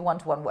want to do the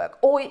one-to-one work,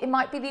 or it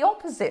might be the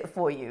opposite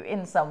for you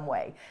in some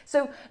way.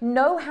 So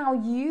know how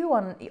you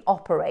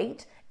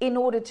operate in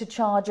order to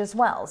charge as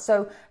well.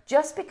 So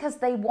just because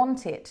they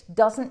want it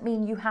doesn't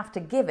mean you have to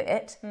give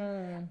it.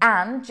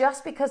 And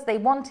just because they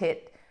want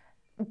it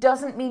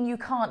doesn't mean you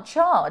can't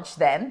charge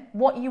then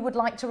what you would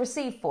like to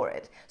receive for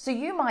it. So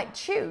you might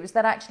choose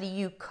that actually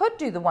you could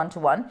do the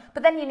one-to-one,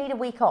 but then you need a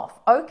week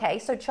off. Okay,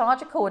 so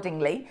charge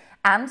accordingly,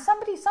 and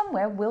somebody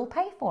somewhere will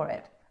pay for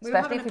it,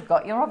 especially if you've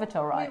got your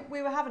avatar right.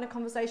 We were having a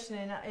conversation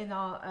in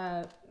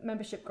our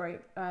membership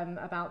group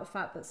about the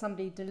fact that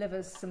somebody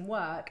delivers some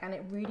work and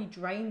it really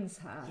drains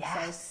her.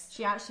 Yes. So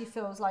she actually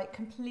feels like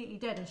completely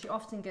dead, and she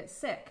often gets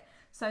sick.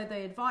 So the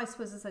advice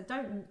was,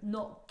 don't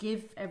not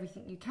give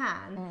everything you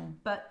can,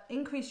 but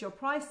increase your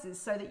prices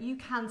so that you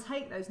can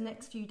take those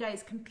next few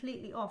days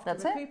completely off to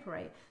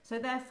recuperate. So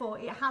therefore,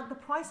 the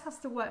price has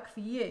to work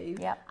for you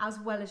as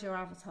well as your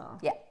avatar.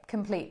 Yeah,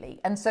 completely.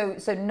 And so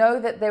know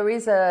that there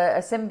is a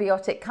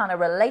symbiotic kind of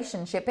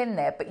relationship in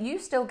there, but you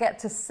still get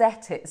to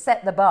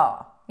set the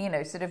bar.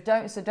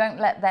 Don't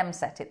let them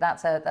set it.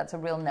 That's a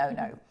real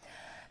no-no.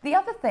 The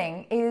other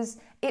thing is,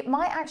 it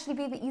might actually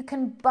be that you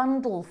can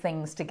bundle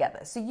things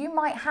together. So you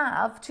might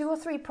have 2 or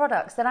 3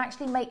 products that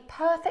actually make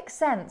perfect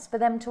sense for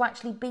them to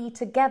actually be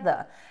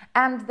together,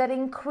 and that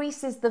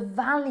increases the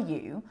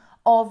value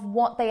of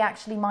what they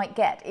actually might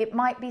get. It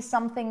might be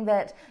something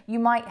that you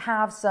might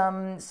have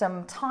some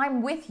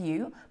time with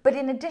you, but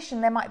in addition,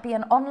 there might be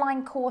an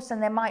online course,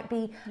 and there might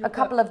be a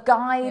couple of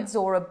guides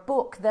or a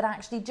book that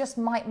actually just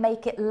might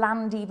make it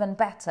land even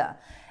better.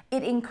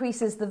 It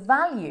increases the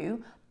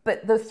value.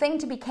 But the thing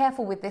to be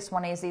careful with this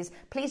one is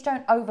please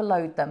don't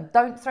overload them.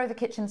 Don't throw the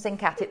kitchen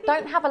sink at it.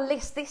 Don't have a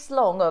list this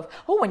long of,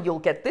 and you'll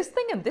get this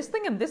thing and this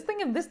thing and this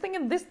thing and this thing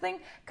and this thing,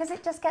 because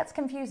it just gets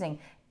confusing.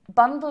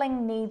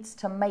 Bundling needs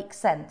to make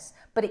sense,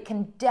 but it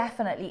can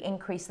definitely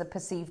increase the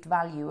perceived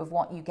value of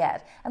what you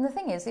get. And the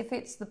thing is, if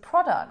it's the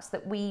products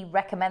that we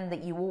recommend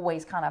that you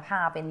always kind of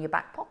have in your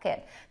back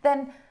pocket,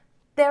 then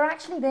they're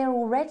actually there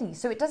already.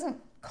 So it doesn't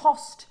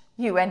cost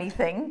you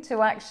anything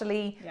to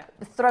actually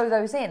throw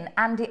those in,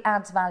 and it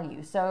adds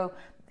value. So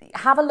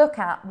have a look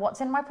at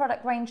what's in my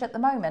product range at the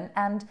moment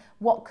and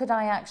what could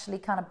I actually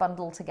kind of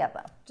bundle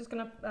together. Just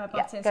going to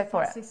butt in. Go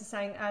for it. Lisa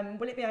saying,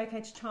 will it be okay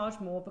to charge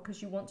more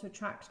because you want to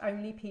attract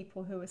only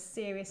people who are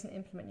serious and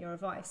implement your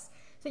advice?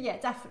 So yeah,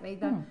 definitely.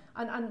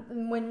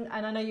 And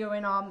I know you're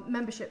in our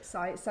membership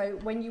site, so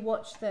when you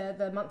watch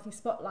the monthly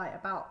spotlight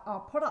about our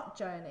product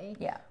journey,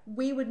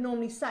 we would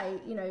normally say,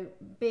 you know,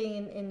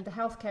 being in the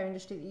healthcare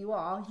industry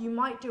that you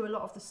might do a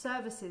lot of the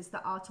services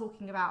that are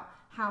talking about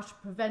how to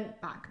prevent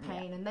back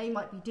pain, and they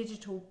might be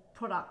digital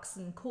products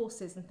and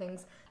courses and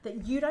things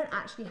that you don't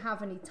actually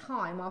have any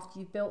time after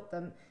you've built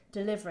them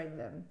delivering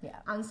them.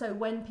 And so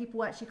when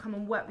people actually come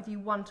and work with you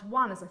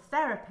one-to-one as a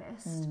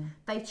therapist,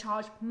 you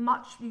charge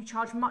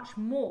much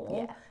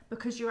more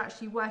because you're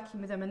actually working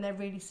with them and they're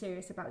really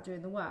serious about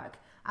doing the work.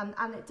 And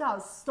it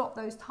does stop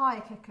those tire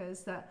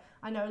kickers that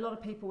I know a lot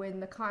of people in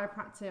the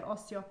chiropractic,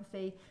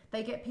 osteopathy,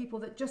 they get people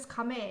that just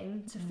come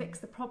in to fix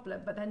the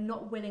problem, but they're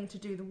not willing to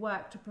do the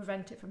work to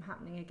prevent it from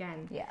happening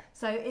again.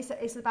 So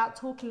it's about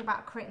talking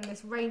about creating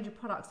this range of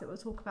products that we'll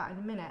talk about in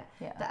a minute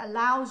that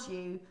allows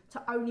you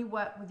to only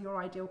work with your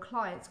ideal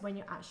clients when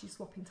you're actually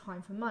swapping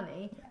time for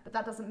money. But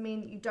that doesn't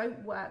mean that you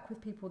don't work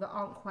with people that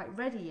aren't quite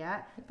ready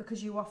yet,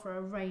 because you offer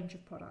a range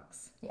of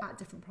products at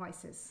different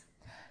prices.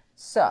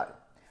 So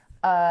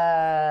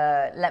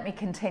let me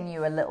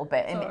continue a little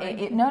bit.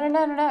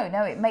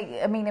 No.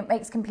 It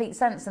makes complete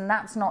sense, and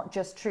that's not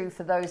just true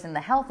for those in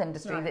the health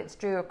industry. That's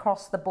true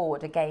across the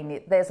board.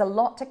 Again, there's a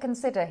lot to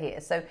consider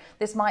here. So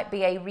this might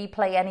be a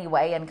replay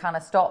anyway, and kind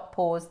of stop,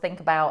 pause, think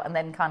about, and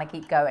then kind of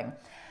keep going.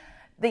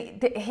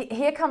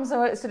 Here comes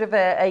a sort of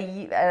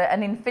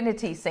an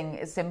infinity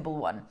symbol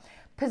one: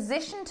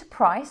 position to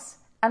price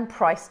and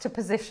price to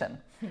position.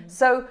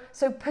 So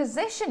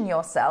position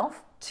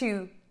yourself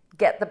to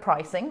get the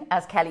pricing,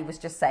 as Kelly was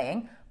just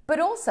saying, but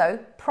also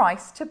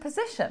price to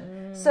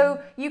position. So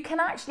you can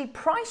actually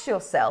price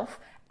yourself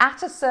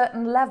at a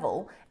certain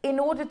level in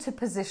order to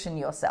position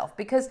yourself,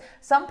 because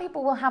some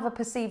people will have a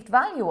perceived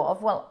value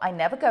of, well, I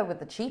never go with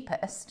the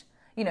cheapest,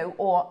 you know,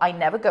 or I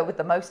never go with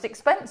the most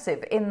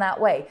expensive in that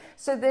way.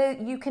 So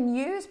you can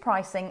use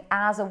pricing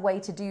as a way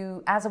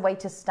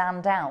to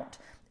stand out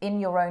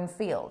in your own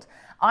field.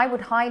 I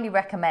would highly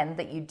recommend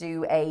that you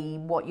do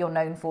what you're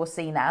known for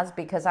seen as,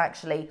 because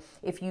actually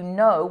if you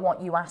know what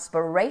you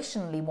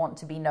aspirationally want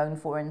to be known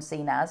for and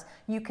seen as,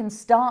 you can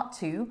start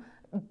to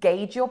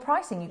gauge your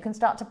pricing. You can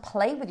start to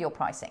play with your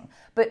pricing.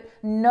 But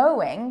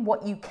knowing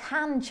what you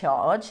can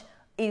charge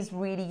is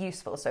really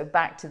useful. So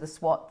back to the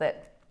SWOT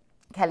that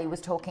Kelly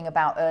was talking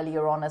about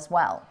earlier on as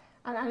well.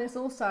 And it's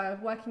also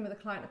working with a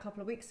client a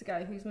couple of weeks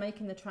ago who's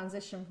making the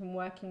transition from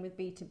working with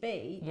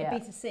B2B,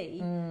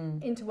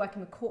 B2C, into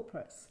working with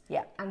corporates.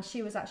 And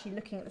she was actually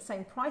looking at the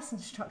same pricing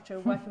structure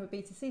of working with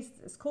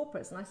B2C as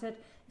corporates. And I said,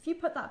 if you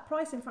put that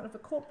price in front of a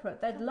corporate,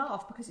 they'd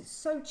laugh because it's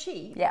so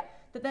cheap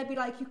that they'd be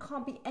like, you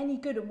can't be any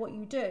good at what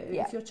you do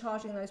if you're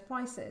charging those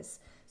prices.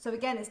 So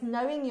again, it's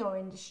knowing your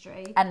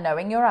industry. And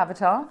knowing your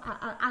avatar.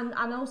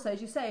 And also, as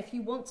you say, if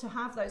you want to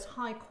have those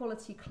high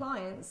quality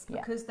clients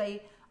because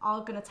they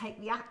are going to take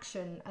the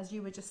action, as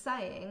you were just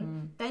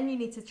saying, then you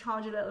need to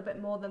charge a little bit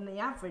more than the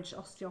average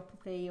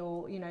osteopathy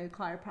or, you know,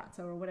 chiropractor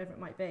or whatever it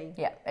might be.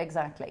 Yeah,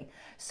 exactly.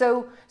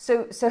 So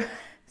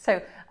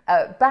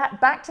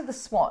back to the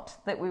SWOT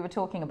that we were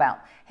talking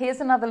about.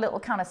 Here's another little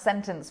kind of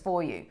sentence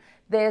for you.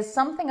 There's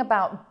something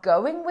about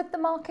going with the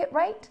market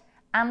rate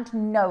and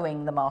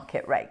knowing the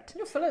market rate.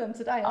 You're full of them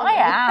today, aren't I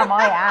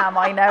am.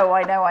 I know.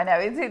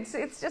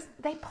 It's just,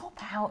 they pop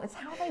out. It's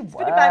how they work. It's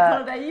been a bank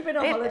holiday. You've been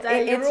on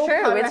holiday.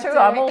 It's true.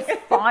 I'm all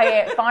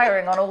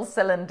firing on all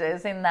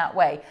cylinders in that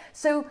way.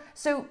 So,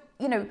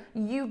 you know,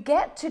 you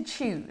get to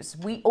choose.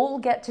 We all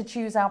get to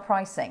choose our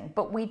pricing,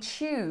 but we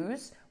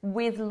choose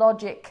with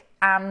logic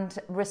and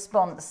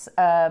response,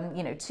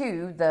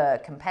 to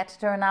the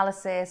competitor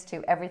analysis,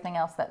 to everything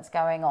else that's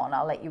going on.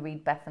 I'll let you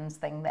read Bethan's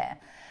thing there.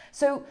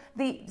 So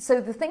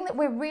the thing that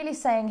we're really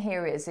saying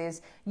here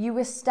is you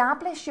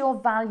establish your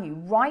value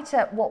right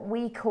at what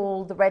we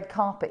call the red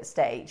carpet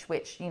stage,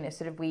 which, you know,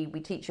 sort of we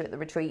teach you at the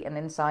retreat and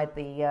inside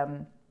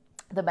the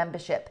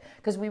membership,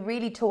 because we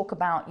really talk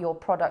about your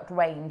product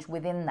range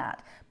within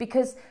that,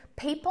 because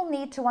people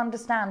need to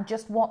understand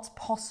just what's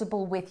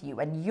possible with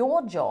you. And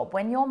your job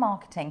when you're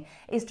marketing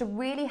is to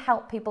really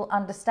help people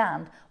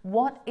understand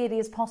what it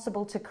is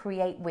possible to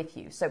create with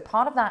you. So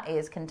part of that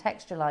is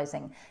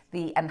contextualizing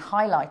and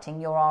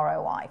highlighting your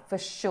ROI for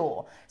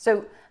sure.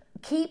 So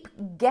keep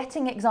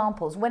getting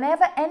examples.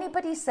 Whenever any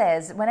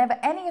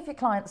of your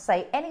clients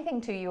say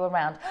anything to you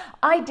around,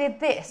 I did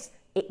this,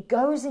 it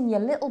goes in your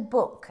little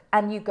book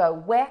and you go,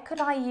 where could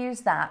I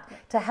use that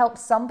to help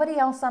somebody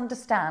else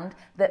understand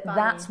that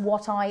that's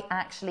what I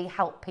actually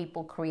help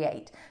people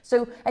create?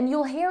 So, and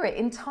you'll hear it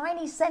in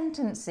tiny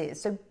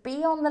sentences. So be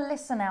on the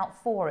listen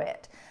out for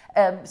it.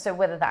 So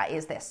whether that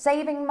is they're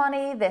saving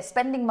money, they're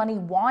spending money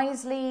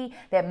wisely,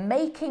 they're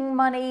making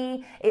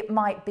money, it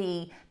might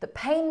be the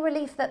pain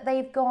relief that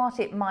they've got,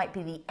 it might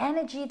be the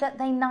energy that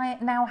they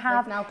now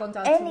have. They've now gone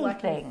down to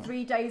working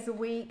 3 days a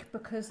week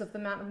because of the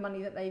amount of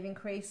money that they've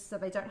increased, so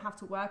they don't have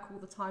to work all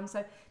the time.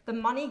 So the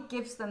money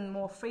gives them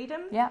more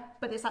freedom,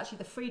 but it's actually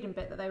the freedom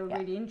bit that they were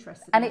really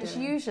interested in. And it's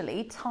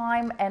usually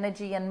time,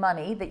 energy and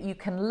money that you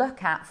can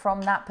look at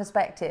from that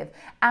perspective,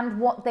 and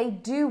what they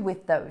do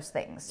with those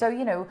things. So,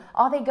 you know,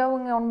 are they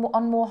going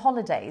on more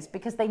holidays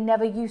because they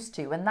never used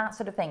to, and that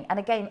sort of thing. And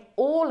again,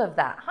 all of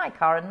that, hi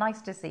Karen,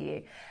 nice to see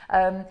you.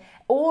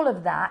 All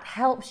of that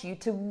helps you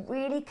to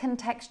really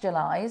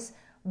contextualize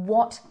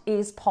what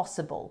is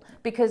possible.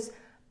 Because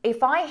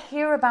if I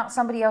hear about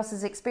somebody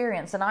else's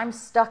experience and I'm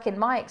stuck in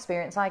my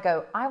experience, I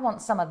go, I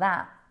want some of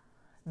that.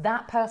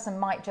 That person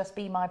might just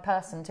be my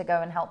person to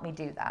go and help me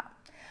do that.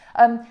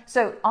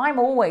 So I'm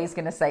always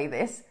going to say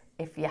this.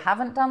 If you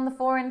haven't done the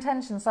 4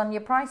 intentions on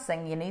your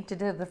pricing, you need to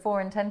do the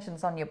 4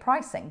 intentions on your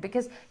pricing,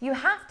 because you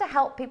have to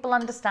help people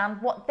understand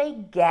what they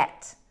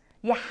get.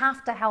 You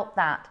have to help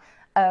that.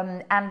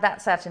 And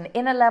that's at an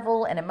inner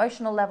level, an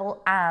emotional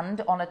level,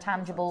 and on a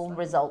tangible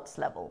results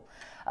level.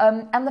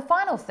 And the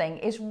final thing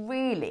is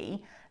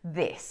really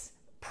this.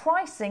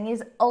 Pricing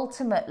is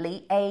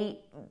ultimately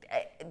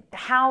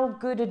how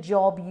good a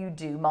job you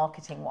do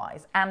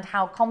marketing-wise and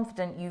how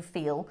confident you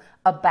feel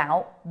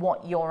about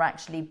what you're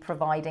actually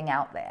providing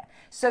out there.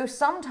 So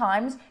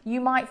sometimes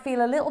you might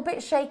feel a little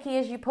bit shaky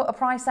as you put a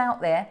price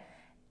out there.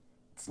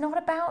 It's not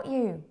about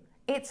you.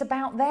 It's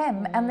about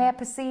them and their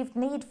perceived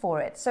need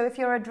for it. So if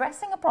you're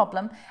addressing a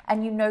problem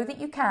and you know that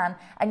you can,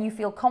 and you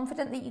feel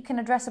confident that you can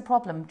address a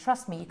problem,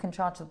 trust me, you can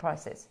charge the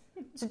prices.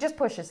 So just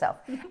push yourself.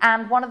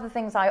 And one of the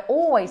things I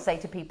always say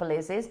to people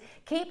is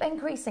keep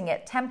increasing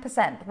it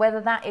 10%,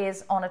 whether that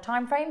is on a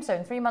time frame. So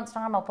in 3 months'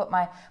 time, I'll put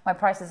my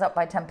prices up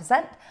by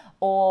 10%,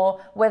 or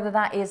whether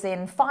that is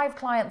in 5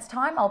 clients'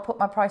 time, I'll put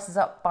my prices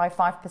up by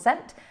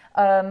 5%,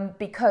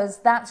 because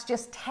that's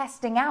just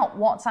testing out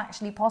what's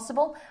actually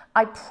possible.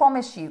 I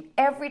promise you,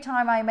 every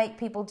time I make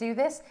people do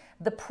this,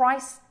 the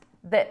price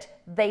that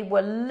they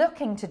were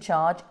looking to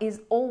charge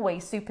is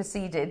always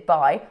superseded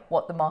by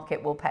what the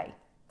market will pay.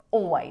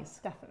 Always.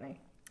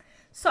 Definitely.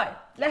 So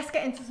let's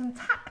get into some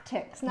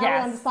tactics. Now we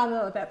understand a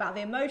little bit about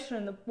the emotion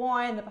and the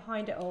why and the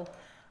behind it all.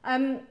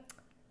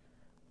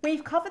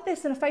 We've covered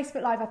this in a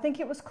Facebook Live. I think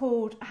it was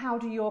called How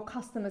Do Your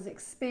Customers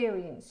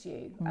Experience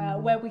You?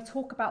 Where we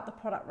talk about the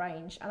product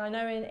range. And I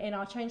know in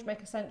our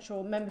Changemaker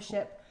Central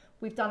membership,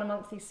 we've done a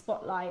monthly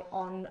spotlight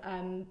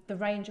on the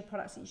range of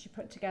products that you should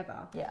put together.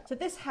 So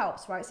this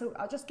helps, right? So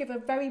I'll just give a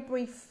very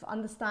brief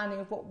understanding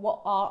of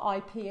what our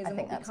IP is and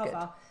what we cover.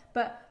 Good.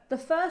 But the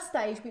first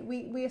stage,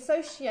 we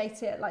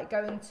associate it like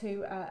going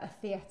to a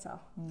theatre.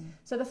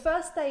 So the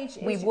first stage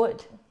is... We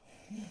would.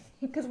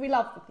 Because we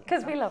love the theatre.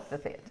 Because we love the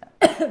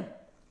theatre.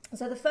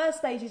 So the first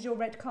stage is your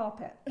red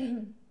carpet.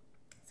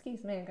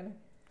 Excuse me, I'm going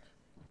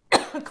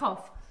to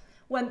cough.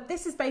 When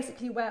this is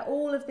basically where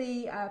all of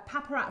the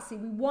paparazzi,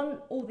 we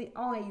want all the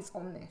eyes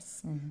on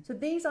this. So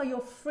these are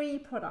your free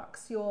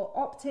products, your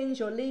opt-ins,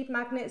 your lead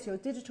magnets, your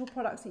digital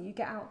products that you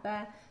get out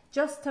there,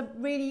 just to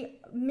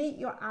really meet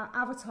your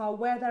avatar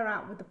where they're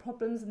at with the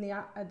problems and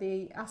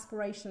the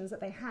aspirations that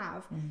they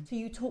have. So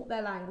you talk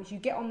their language, you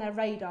get on their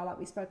radar like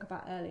we spoke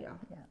about earlier.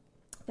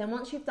 Then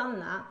once you've done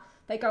that,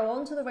 they go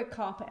onto the red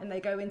carpet and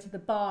they go into the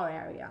bar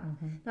area.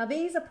 Now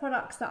these are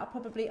products that are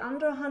probably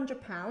under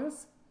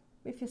 £100.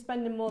 If you're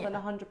spending more than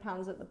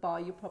 £100 at the bar,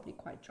 you're probably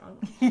quite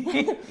drunk.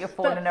 You're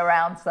falling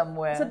around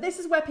somewhere. So this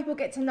is where people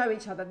get to know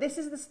each other. This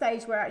is the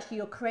stage where actually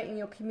you're creating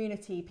your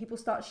community. People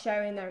start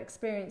sharing their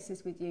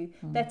experiences with you.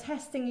 They're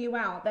testing you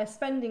out. They're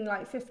spending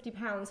like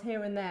 £50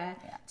 here and there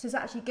to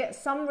actually get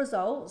some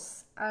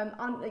results,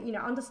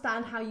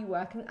 understand how you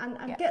work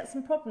and get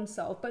some problems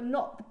solved, but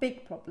not the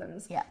big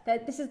problems.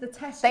 This is the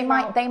test. They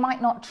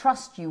might not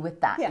trust you with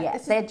that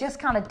yet. They're just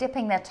kind of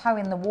dipping their toe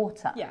in the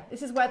water.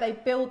 This is where they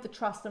build the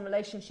trust and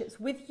relationships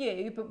with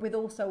you, but with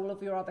also all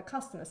of your other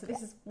customers. So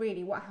this is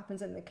really what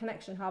happens in the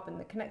Connection Hub and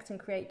the Connect and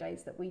Create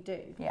days that we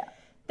do.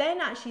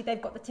 Then actually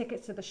they've got the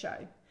tickets to the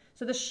show.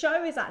 So the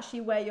show is actually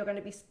where you're going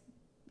to be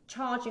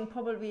charging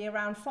probably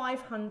around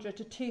 £500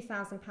 to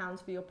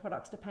 £2,000 for your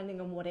products,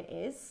 depending on what it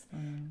is.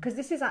 Because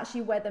this is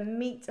actually where the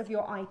meat of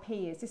your IP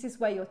is. This is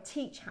where your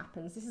teach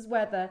happens. This is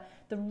where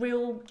the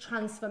real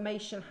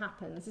transformation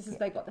happens. This is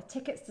they've got the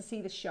tickets to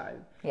see the show.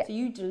 So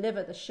you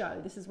deliver the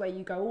show. This is where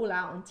you go all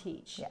out and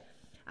teach.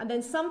 And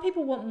then some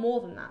people want more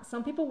than that.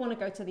 Some people want to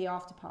go to the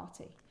after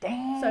party.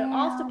 Damn. So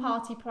after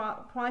party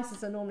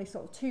prices are normally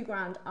sort of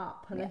 £2,000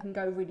 up, and they can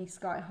go really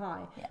sky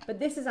high. But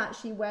this is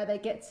actually where they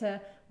get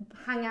to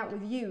hang out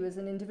with you as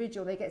an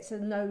individual. They get to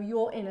know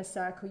your inner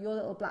circle, your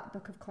little black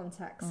book of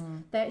contacts.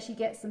 They actually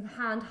get some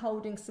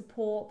hand-holding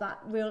support, that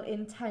real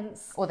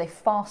intense... Or they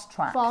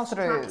fast-track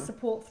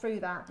support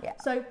through that.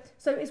 So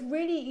it's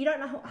really, you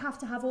don't have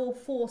to have all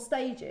 4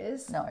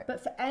 stages. No.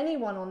 But for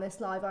anyone on this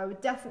live, I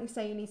would definitely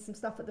say you need some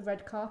stuff at the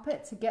red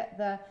carpet to get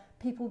the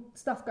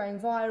stuff going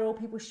viral,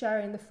 people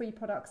sharing the free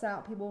products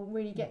out, people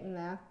really getting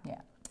there.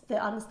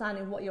 the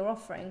understanding of what you're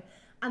offering,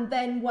 and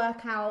then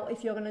work out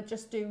if you're going to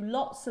just do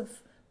lots of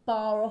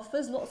bar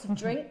offers, lots of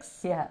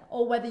drinks,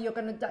 or whether you're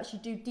going to actually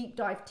do deep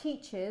dive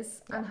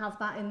teaches and have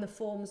that in the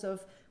forms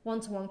of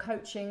one-to-one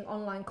coaching,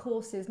 online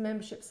courses,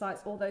 membership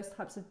sites, all those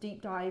types of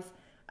deep dive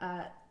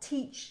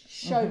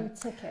show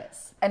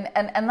tickets. And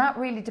that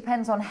really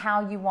depends on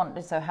how you want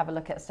to. So have a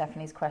look at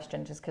Stephanie's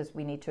question, just because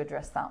we need to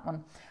address that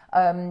one.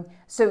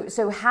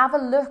 So have a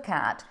look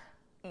at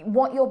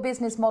what your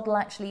business model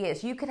actually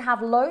is. You could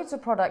have loads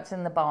of products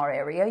in the bar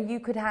area.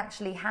 You could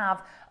actually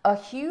have a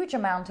huge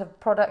amount of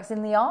products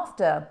in the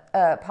after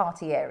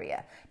party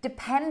area,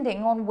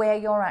 depending on where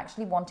you're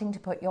actually wanting to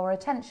put your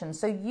attention.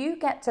 So you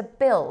get to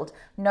build,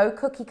 no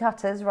cookie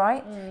cutters,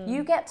 right?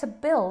 You get to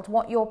build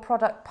what your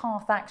product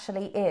path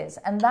actually is.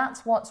 And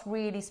that's what's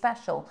really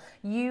special.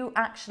 You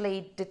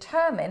actually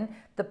determine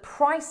the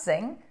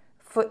pricing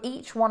for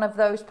each one of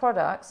those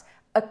products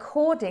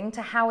according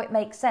to how it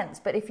makes sense.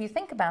 But if you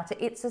think about it,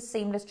 it's a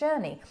seamless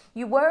journey.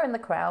 You were in the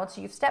crowds,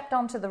 you've stepped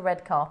onto the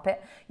red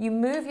carpet, you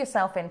move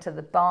yourself into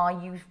the bar,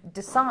 you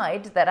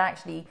decide that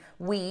actually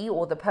we,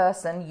 or the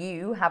person,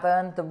 you, have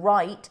earned the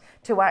right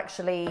to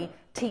actually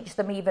teach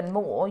them even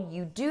more.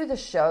 You do the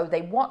show,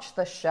 they watch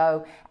the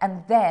show,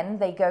 and then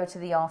they go to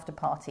the after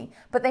party.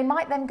 But they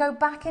might then go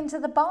back into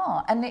the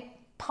bar, and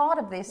part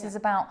of this is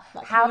about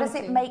how does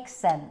it make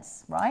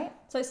sense, right?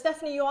 So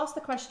Stephanie, you asked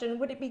the question,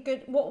 would it be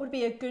good, what would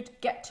be a good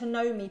get to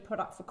know me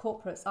product for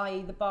corporates,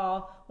 i.e. the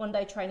bar, one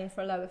day training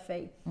for a lower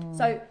fee?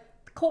 So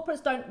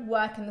corporates don't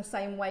work in the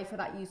same way for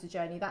that user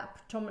journey. That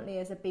predominantly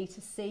is a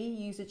B2C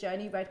user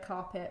journey, red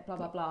carpet, blah,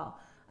 blah, blah.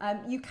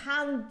 You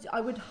can,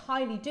 I would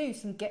highly do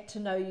some get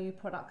to know you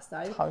products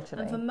though.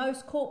 Totally. And for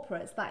most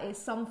corporates, that is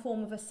some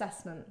form of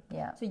assessment.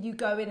 Yeah. So you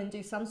go in and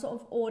do some sort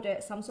of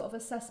audit, some sort of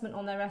assessment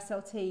on their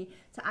SLT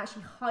to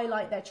actually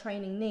highlight their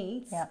training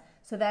needs. Yeah.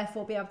 So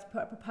therefore be able to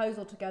put a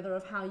proposal together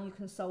of how you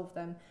can solve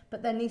them.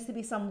 But there needs to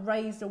be some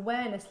raised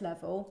awareness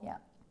level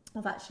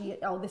of actually,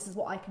 oh, this is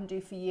what I can do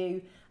for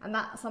you. And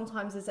that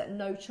sometimes is at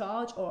no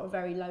charge or a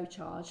very low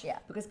charge. Yeah.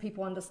 Because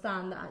people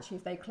understand that actually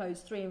if they close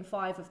 3 and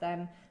 5 of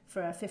them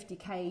for a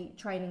 50k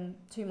training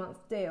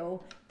 2-month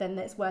deal, then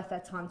it's worth their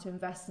time to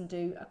invest and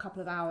do a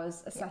couple of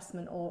hours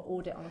assessment or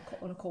audit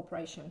on a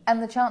corporation.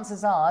 And the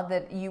chances are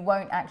that you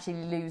won't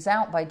actually lose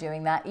out by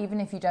doing that. Even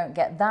if you don't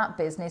get that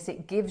business,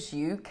 it gives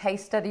you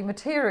case study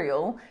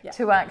material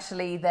to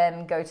actually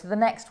then go to the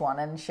next one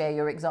and share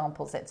your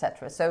examples,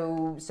 etc.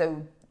 So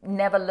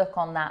never look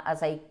on that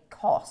as a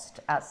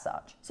cost as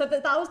such. So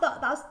that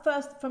was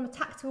first from a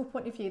tactical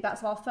point of view.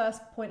 That's our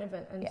first point of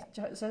it. And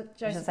Joseph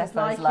is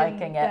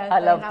liking it. I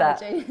love that.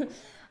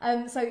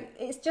 So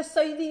it's just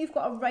so that you've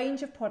got a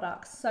range of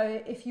products.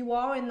 So if you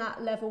are in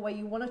that level where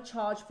you want to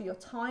charge for your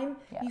time,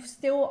 you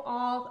still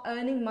are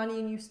earning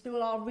money and you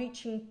still are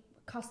reaching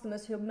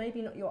customers who are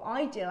maybe not your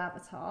ideal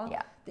avatar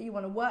that you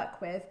want to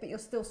work with, but you're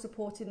still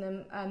supporting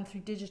them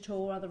through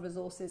digital or other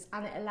resources,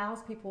 and it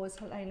allows people, as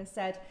Helena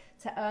said,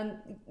 to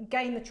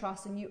gain the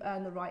trust, and you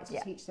earn the right to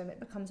teach them. It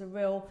becomes a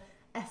real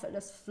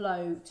effortless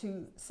flow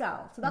to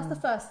sell. So that's the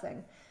first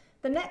thing.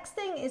 The next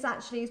thing is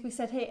actually, as we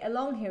said here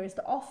along here, is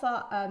to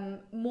offer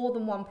more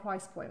than one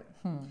price point.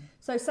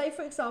 So say,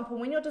 for example,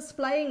 when you're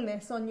displaying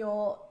this on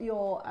your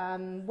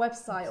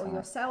website or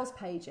your sales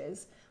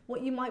pages,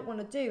 what you might want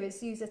to do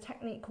is use a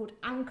technique called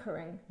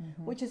anchoring,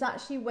 which is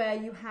actually where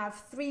you have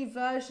 3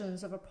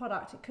 versions of a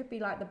product. It could be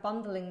like the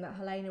bundling that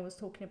Helena was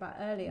talking about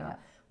earlier,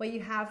 where you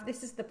have,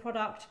 this is the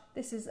product,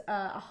 this is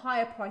a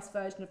higher price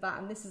version of that,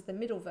 and this is the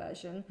middle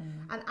version.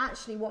 And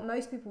actually what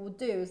most people will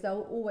do is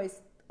they'll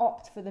always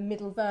opt for the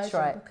middle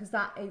version because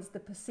that is the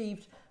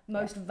perceived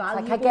most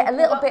valuable. Like I get a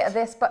little bit of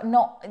this, but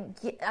not.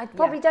 I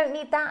probably don't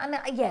need that.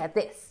 And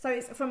this. So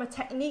it's from a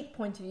technique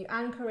point of view.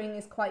 Anchoring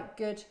is quite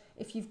good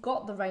if you've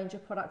got the range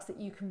of products that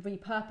you can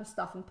repurpose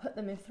stuff and put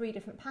them in 3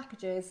 different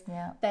packages.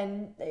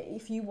 Then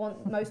if you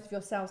want most of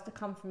your sales to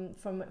come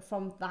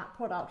from that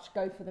product,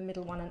 go for the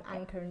middle one and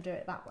anchor and do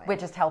it that way. We're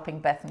just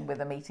helping Bethan with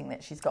a meeting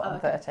that she's got on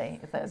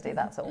Thursday.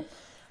 That's all.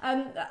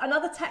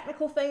 Another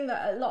technical thing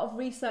that a lot of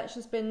research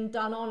has been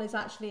done on is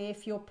actually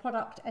if your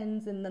product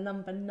ends in the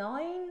number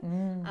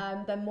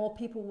 9, then more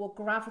people will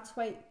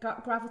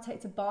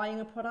gravitate to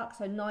buying a product.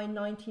 So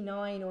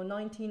 $9.99 or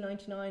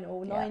 $19.99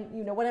 or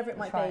 9, whatever it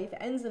might be. If it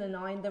ends in a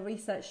 9, the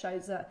research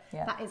shows that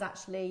that is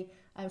actually,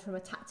 from a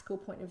tactical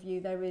point of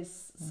view, there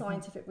is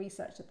scientific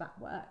research that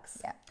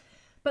works.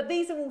 But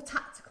these are all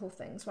tactical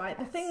things, right?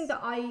 The thing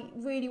that I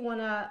really want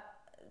to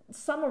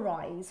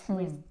summarize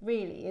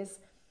really is,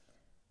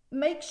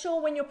 make sure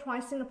when you're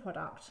pricing a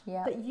product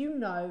that you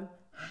know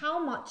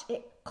how much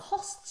it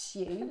costs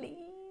you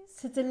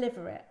to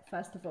deliver it,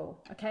 first of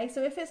all. Okay,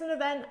 so if it's an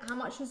event, how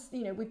much is,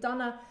 we've done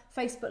a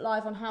Facebook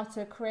Live on how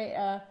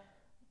to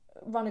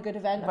run a good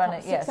event,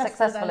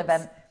 successful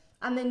event.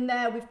 And then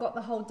there we've got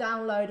the whole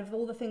download of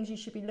all the things you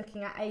should be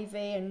looking at, AV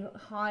and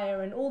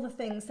hire and all the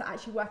things to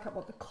actually work out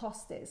what the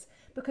cost is.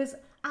 Because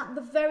at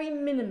the very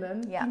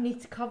minimum, you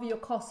need to cover your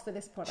costs for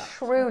this product.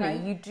 Truly,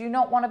 okay? You do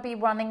not want to be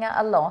running at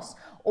a loss,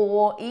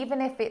 or even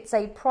if it's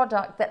a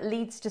product that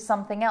leads to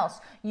something else,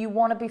 you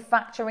want to be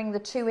factoring the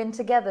two in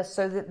together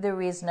so that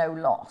there is no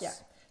loss. Yeah.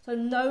 So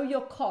know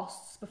your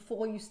costs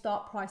before you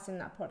start pricing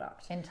that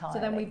product. Entirely. So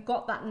then we've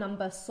got that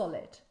number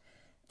solid.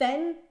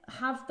 Then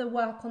have the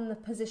work on the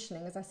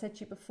positioning, as I said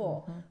to you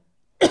before.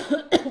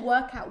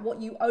 Work out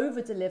what you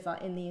over-deliver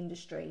in the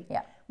industry.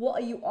 Yeah.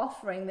 What are you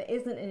offering that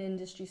isn't an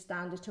industry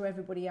standard to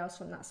everybody else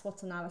from that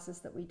SWOT analysis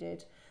that we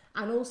did?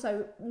 And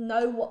also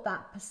know what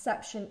that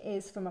perception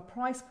is from a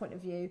price point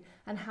of view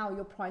and how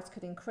your price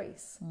could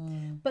increase.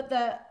 But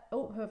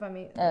who have I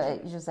met?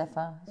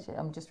 Josefa,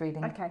 I'm just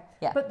reading. Okay.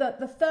 Yeah. But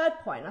the third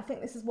point, I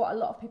think this is what a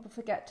lot of people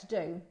forget to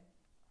do,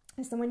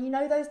 is that when you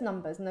know those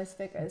numbers and those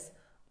figures,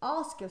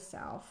 ask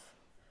yourself,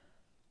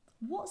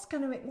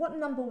 what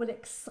number will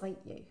excite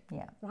you?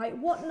 Yeah. Right?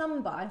 What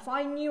number, if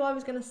I knew I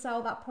was going to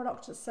sell that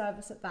product or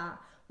service at that,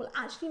 will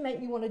actually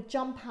make me want to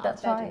jump out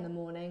of bed in the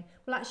morning,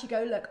 will actually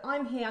go, look,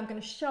 I'm here, I'm going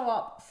to show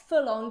up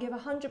full on, give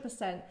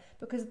 100%,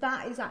 because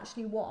that is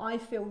actually what I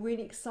feel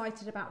really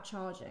excited about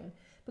charging.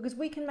 Because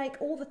we can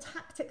make all the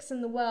tactics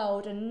in the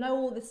world and know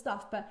all this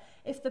stuff, but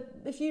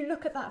if you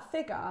look at that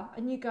figure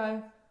and you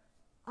go,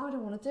 I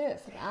don't want to do it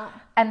for that.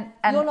 And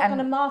you're not going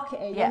to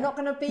market it. You're not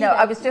going to be. No,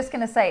 I was just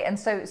going to say, and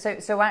so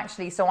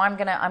I'm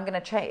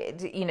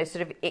gonna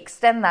sort of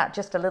extend that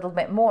just a little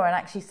bit more and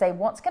actually say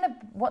what's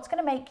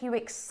gonna make you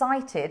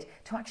excited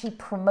to actually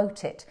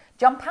promote it.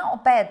 Jump out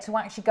of bed to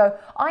actually go,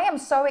 I am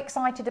so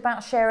excited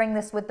about sharing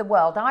this with the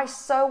world. I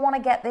so want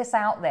to get this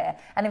out there.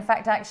 And in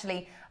fact,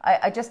 actually,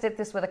 I just did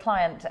this with a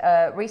client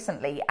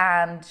recently,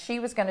 and she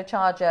was going to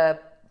charge a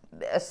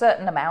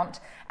certain amount,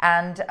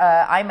 and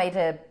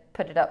I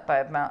put it up by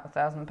about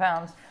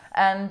 £1,000,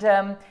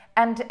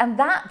 and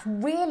that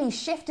really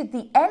shifted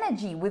the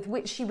energy with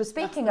which she was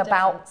speaking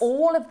about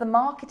all of the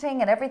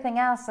marketing and everything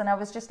else. And I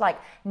was just like,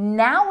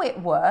 now it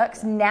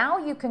works. Now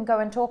you can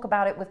go and talk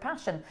about it with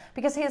passion.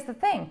 Because here's the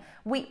thing,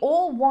 we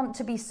all want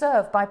to be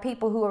served by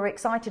people who are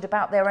excited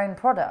about their own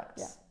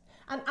products.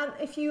 Yeah. And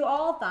if you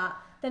are that,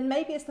 then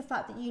maybe it's the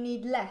fact that you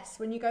need less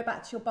when you go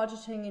back to your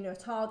budgeting and your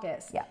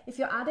targets. Yeah. If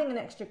you're adding an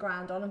extra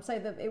grand on and say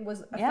that it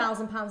was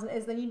 £1,000 and it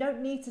is, then you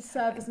don't need to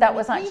serve as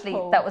many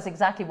people. That was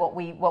exactly what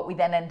we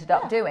then ended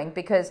up doing,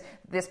 because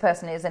this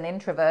person is an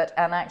introvert,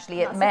 and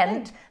actually it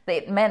meant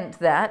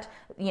that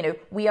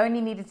we only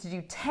needed to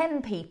do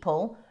 10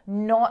 people,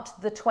 not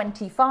the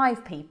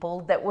 25 people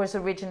that was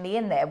originally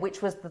in there,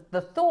 which was the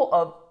thought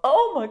of,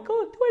 oh my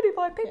God,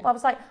 25 people. I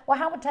was like, well,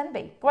 how would 10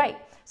 be? Great.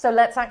 So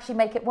let's actually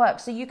make it work.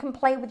 So you can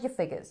play with your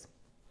figures.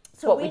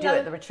 It's what we do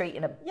at the retreat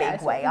in a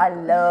big way. I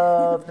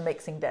love the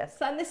mixing desk.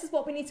 And this is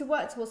what we need to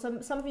work towards.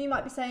 Some of you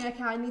might be saying,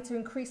 okay, I need to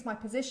increase my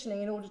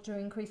positioning in order to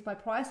increase my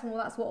price. Well,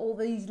 that's what all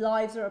these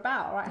lives are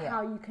about, right?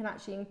 How you can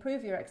actually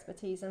improve your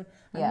expertise and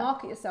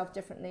market yourself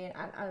differently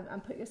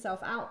and put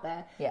yourself out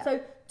there. So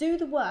do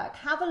the work.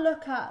 Have a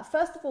look at,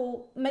 first of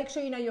all, make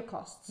sure you know your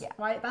costs,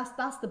 right?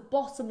 That's the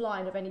bottom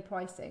line of any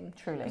pricing.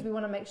 Truly. Because we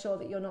want to make sure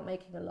that you're not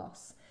making a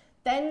loss.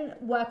 Then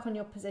work on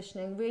your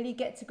positioning, really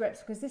get to grips,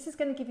 because this is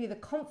going to give you the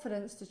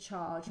confidence to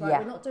charge, right?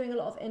 We're not doing a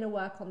lot of inner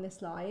work on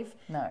this live.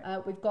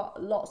 No. We've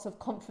got lots of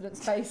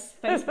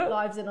confidence-based Facebook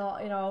lives in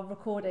our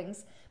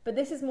recordings. But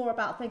this is more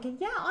about thinking,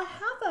 I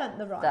have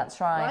earned the right. That's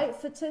right.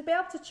 To be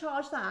able to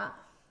charge that,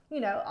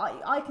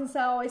 I can say,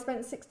 I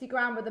spent 60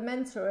 grand with a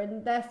mentor,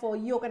 and therefore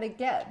you're going to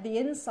get the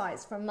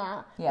insights from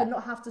that, but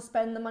not have to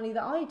spend the money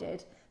that I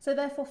did. So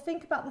therefore,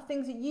 think about the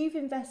things that you've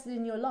invested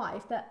in your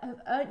life that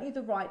have earned you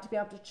the right to be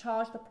able to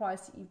charge the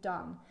price that you've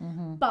done.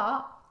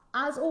 But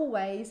as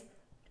always,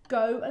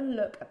 go and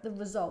look at the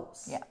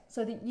results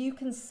so that you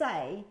can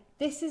say,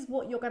 this is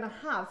what you're going to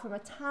have from a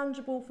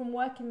tangible, from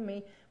working with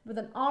me, with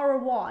an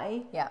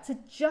ROI to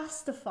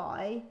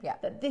justify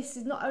that this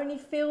is not only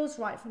feels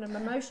right from an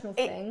emotional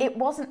thing. It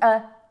wasn't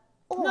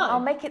I'll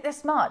make it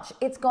this much.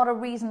 It's got a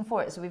reason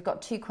for it. So we've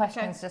got 2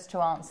 questions just to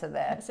answer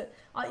there. So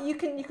you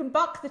can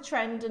buck the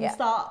trend and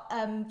start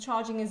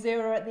charging a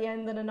 0 at the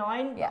end and a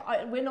 9.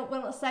 We're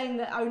not saying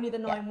that only the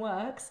 9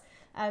 works.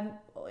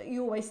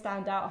 You always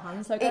stand out,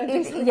 hun. So go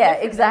do something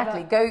different.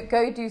 Exactly.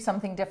 Go do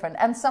something different.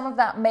 And some of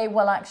that may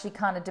well actually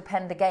kind of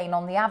depend again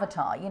on the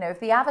avatar. If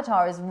the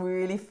avatar is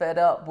really fed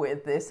up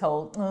with this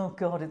whole, oh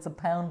God, it's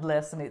 £1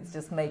 less and it's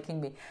just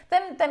making me,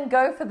 then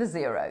go for the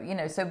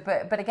 0. So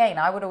but again,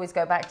 I would always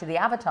go back to the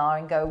avatar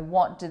and go,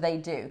 what do they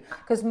do?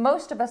 Because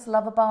most of us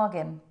love a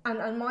bargain.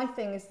 And my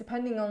thing is,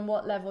 depending on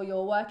what level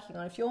you're working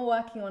on, if you're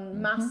working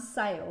on mass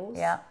sales,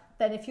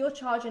 then if you're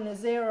charging a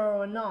 0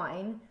 or a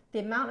 9, the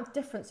amount of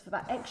difference for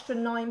that extra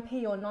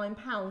 9p or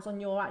 £9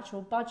 on your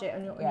actual budget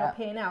and your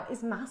P&L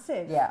is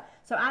massive.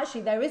 So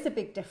actually there is a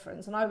big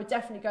difference, and I would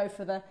definitely go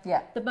for the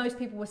most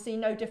people will see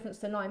no difference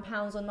to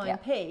 £9 or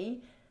 9p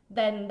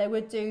than they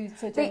would do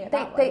to doing it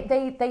that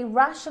way. They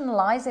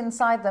rationalise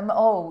inside them,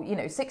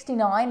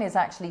 69 is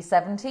actually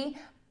 70.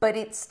 but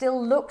it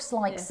still looks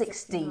like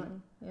 60.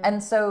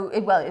 And so,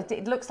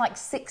 it looks like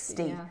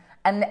 60. Yeah.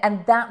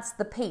 And that's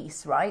the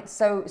piece, right?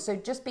 So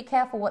just be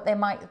careful what they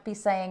might be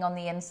saying on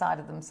the inside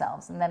of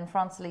themselves. And then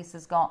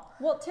Francelisa's got...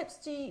 What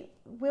tips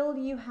will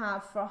you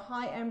have for a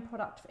high-end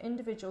product for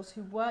individuals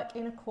who work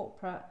in a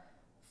corporate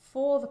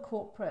for the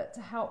corporate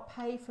to help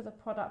pay for the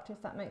product, if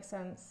that makes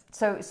sense?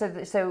 So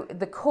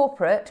the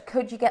corporate,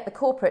 could you get the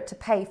corporate to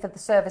pay for the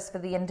service for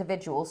the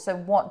individual? So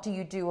what do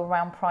you do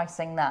around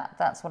pricing that?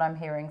 That's what I'm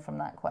hearing from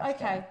that question.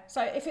 Okay,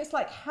 so if it's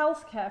like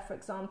healthcare, for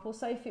example,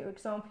 say for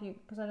example,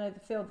 because I know the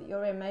field that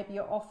you're in, maybe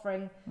you're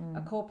offering a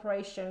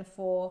corporation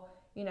for,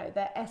 you know,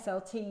 their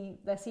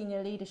SLT, their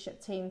senior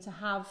leadership team, to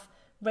have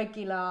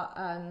regular,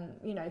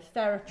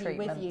 therapy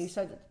with you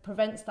so that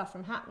prevents stuff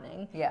from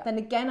happening. Yeah. Then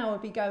again, I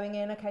would be going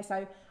in, okay,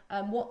 so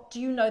what do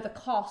you know the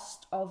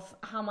cost of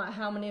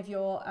how many of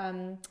your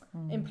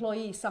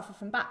employees suffer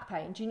from back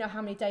pain? Do you know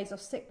how many days off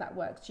sick that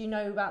works? Do you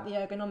know about the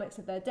ergonomics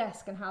of their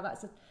desk and how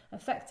that's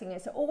affecting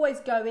it? So always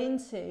go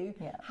into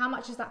how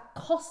much is that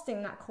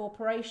costing that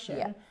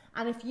corporation,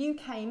 and if you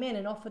came in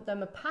and offered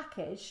them a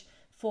package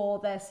for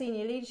their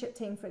senior leadership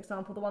team, for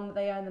example, the one that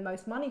they earn the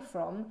most money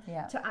from,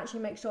 to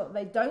actually make sure that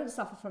they don't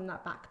suffer from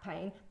that back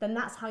pain, then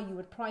that's how you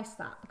would price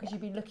that, because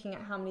you'd be looking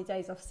at how many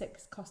days off sick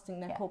is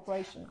costing their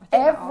corporation.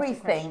 I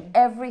think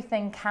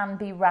everything can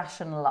be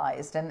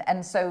rationalized,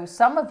 and so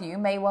some of you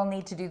may well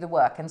need to do the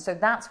work, and so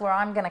that's where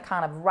I'm going to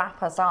kind of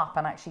wrap us up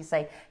and actually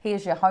say,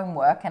 here's your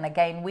homework. And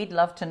again, we'd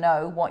love to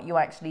know what you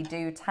actually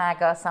do.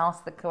 Tag us,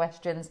 ask the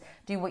questions,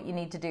 do what you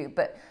need to do.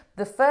 But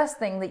the first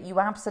thing that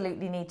you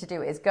absolutely need to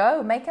do is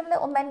go make a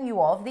little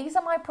menu of, these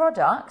are my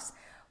products.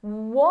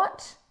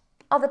 What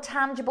are the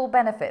tangible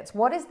benefits?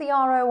 What is the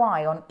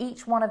ROI on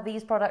each one of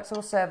these products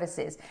or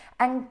services?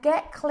 And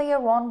get clear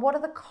on what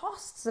are the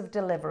costs of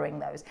delivering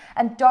those.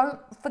 And don't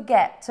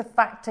forget to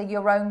factor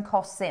your own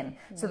costs in.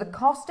 So the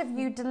cost of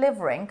you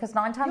delivering, because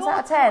 9 times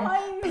out of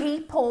 10,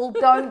 people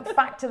don't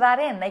factor that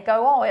in. They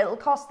go, oh, it'll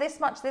cost this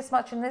much,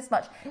 and this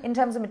much in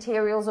terms of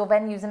materials or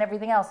venues and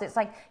everything else. It's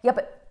like, yeah,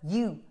 but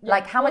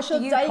like how much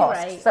do you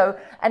cost? Rate? So,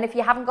 and if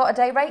you haven't got a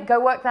day rate, go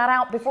work that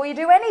out before you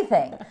do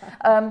anything.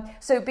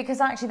 So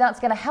because actually that's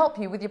going to help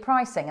you with your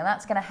pricing, and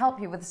that's going to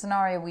help you with the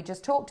scenario we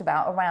just talked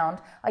about around,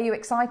 are you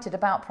excited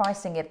about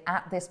pricing it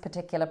at this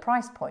particular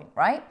price point,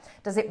 right?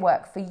 Does it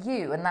work for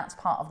you? And that's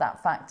part of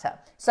that factor.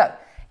 So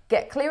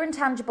get clear and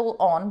tangible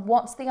on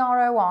what's the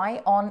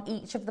ROI on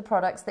each of the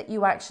products that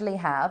you actually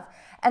have,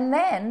 and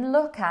then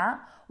look at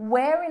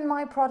where in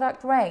my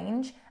product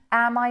range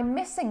am I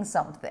missing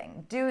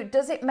something?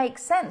 Does it make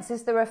sense?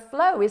 Is there a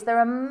flow? Is there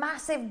a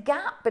massive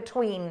gap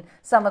between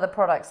some of the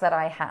products that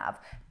I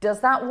have? Does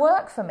that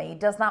work for me?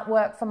 Does that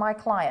work for my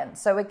client?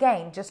 So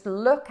again, just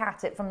look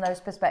at it from those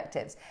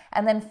perspectives.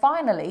 And then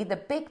finally, the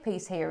big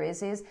piece here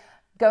is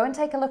go and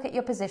take a look at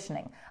your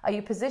positioning. Are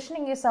you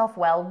positioning yourself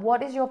well?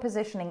 What is your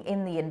positioning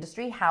in the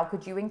industry? How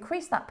could you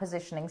increase that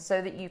positioning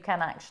so that you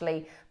can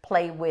actually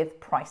play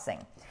with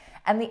pricing?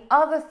 And the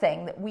other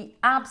thing that we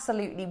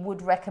absolutely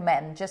would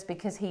recommend, just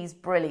because he's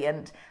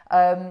brilliant,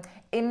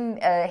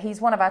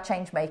 he's one of our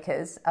change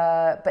makers,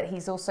 but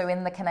he's also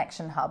in the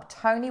Connection Hub,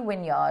 Tony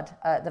Wynyard,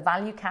 the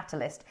Value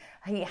Catalyst.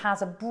 He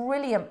has a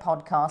brilliant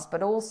podcast,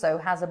 but also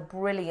has a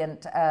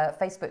brilliant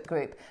Facebook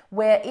group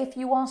where if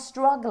you are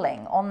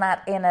struggling on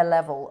that inner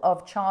level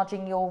of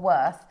charging your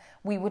worth,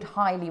 we would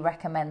highly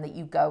recommend that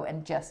you go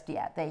and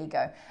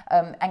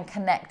and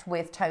connect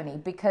with Tony,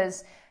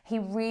 because he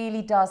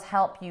really does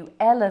help you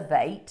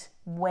elevate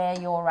where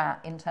you're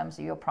at in terms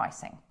of your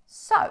pricing.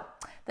 So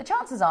the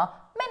chances are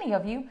many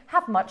of you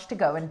have much to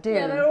go and do.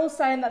 Yeah, they're all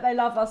saying that they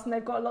love us and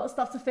they've got a lot of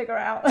stuff to figure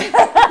out.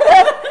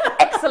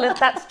 Excellent.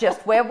 That's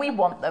just where we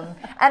want them.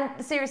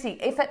 And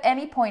seriously, if at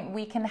any point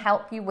we can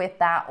help you with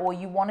that, or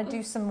you want to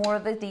do some more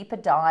of the deeper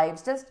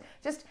dives, just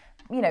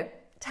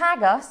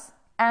tag us.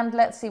 And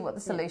let's see what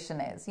the solution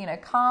is.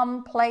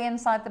 Come play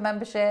inside the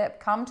membership,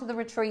 come to the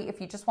retreat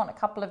if you just want a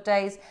couple of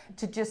days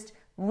to just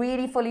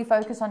really fully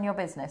focus on your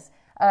business.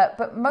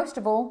 But most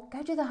of all,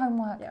 go do the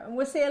homework. Yeah, and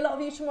we'll see a lot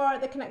of you tomorrow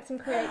at the Connect and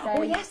Create Day.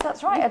 Oh, yes,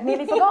 that's right. I'd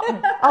nearly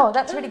forgotten. Oh,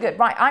 that's really good.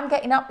 Right, I'm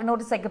getting up in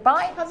order to say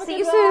goodbye. Have a see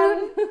good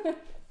you one. soon.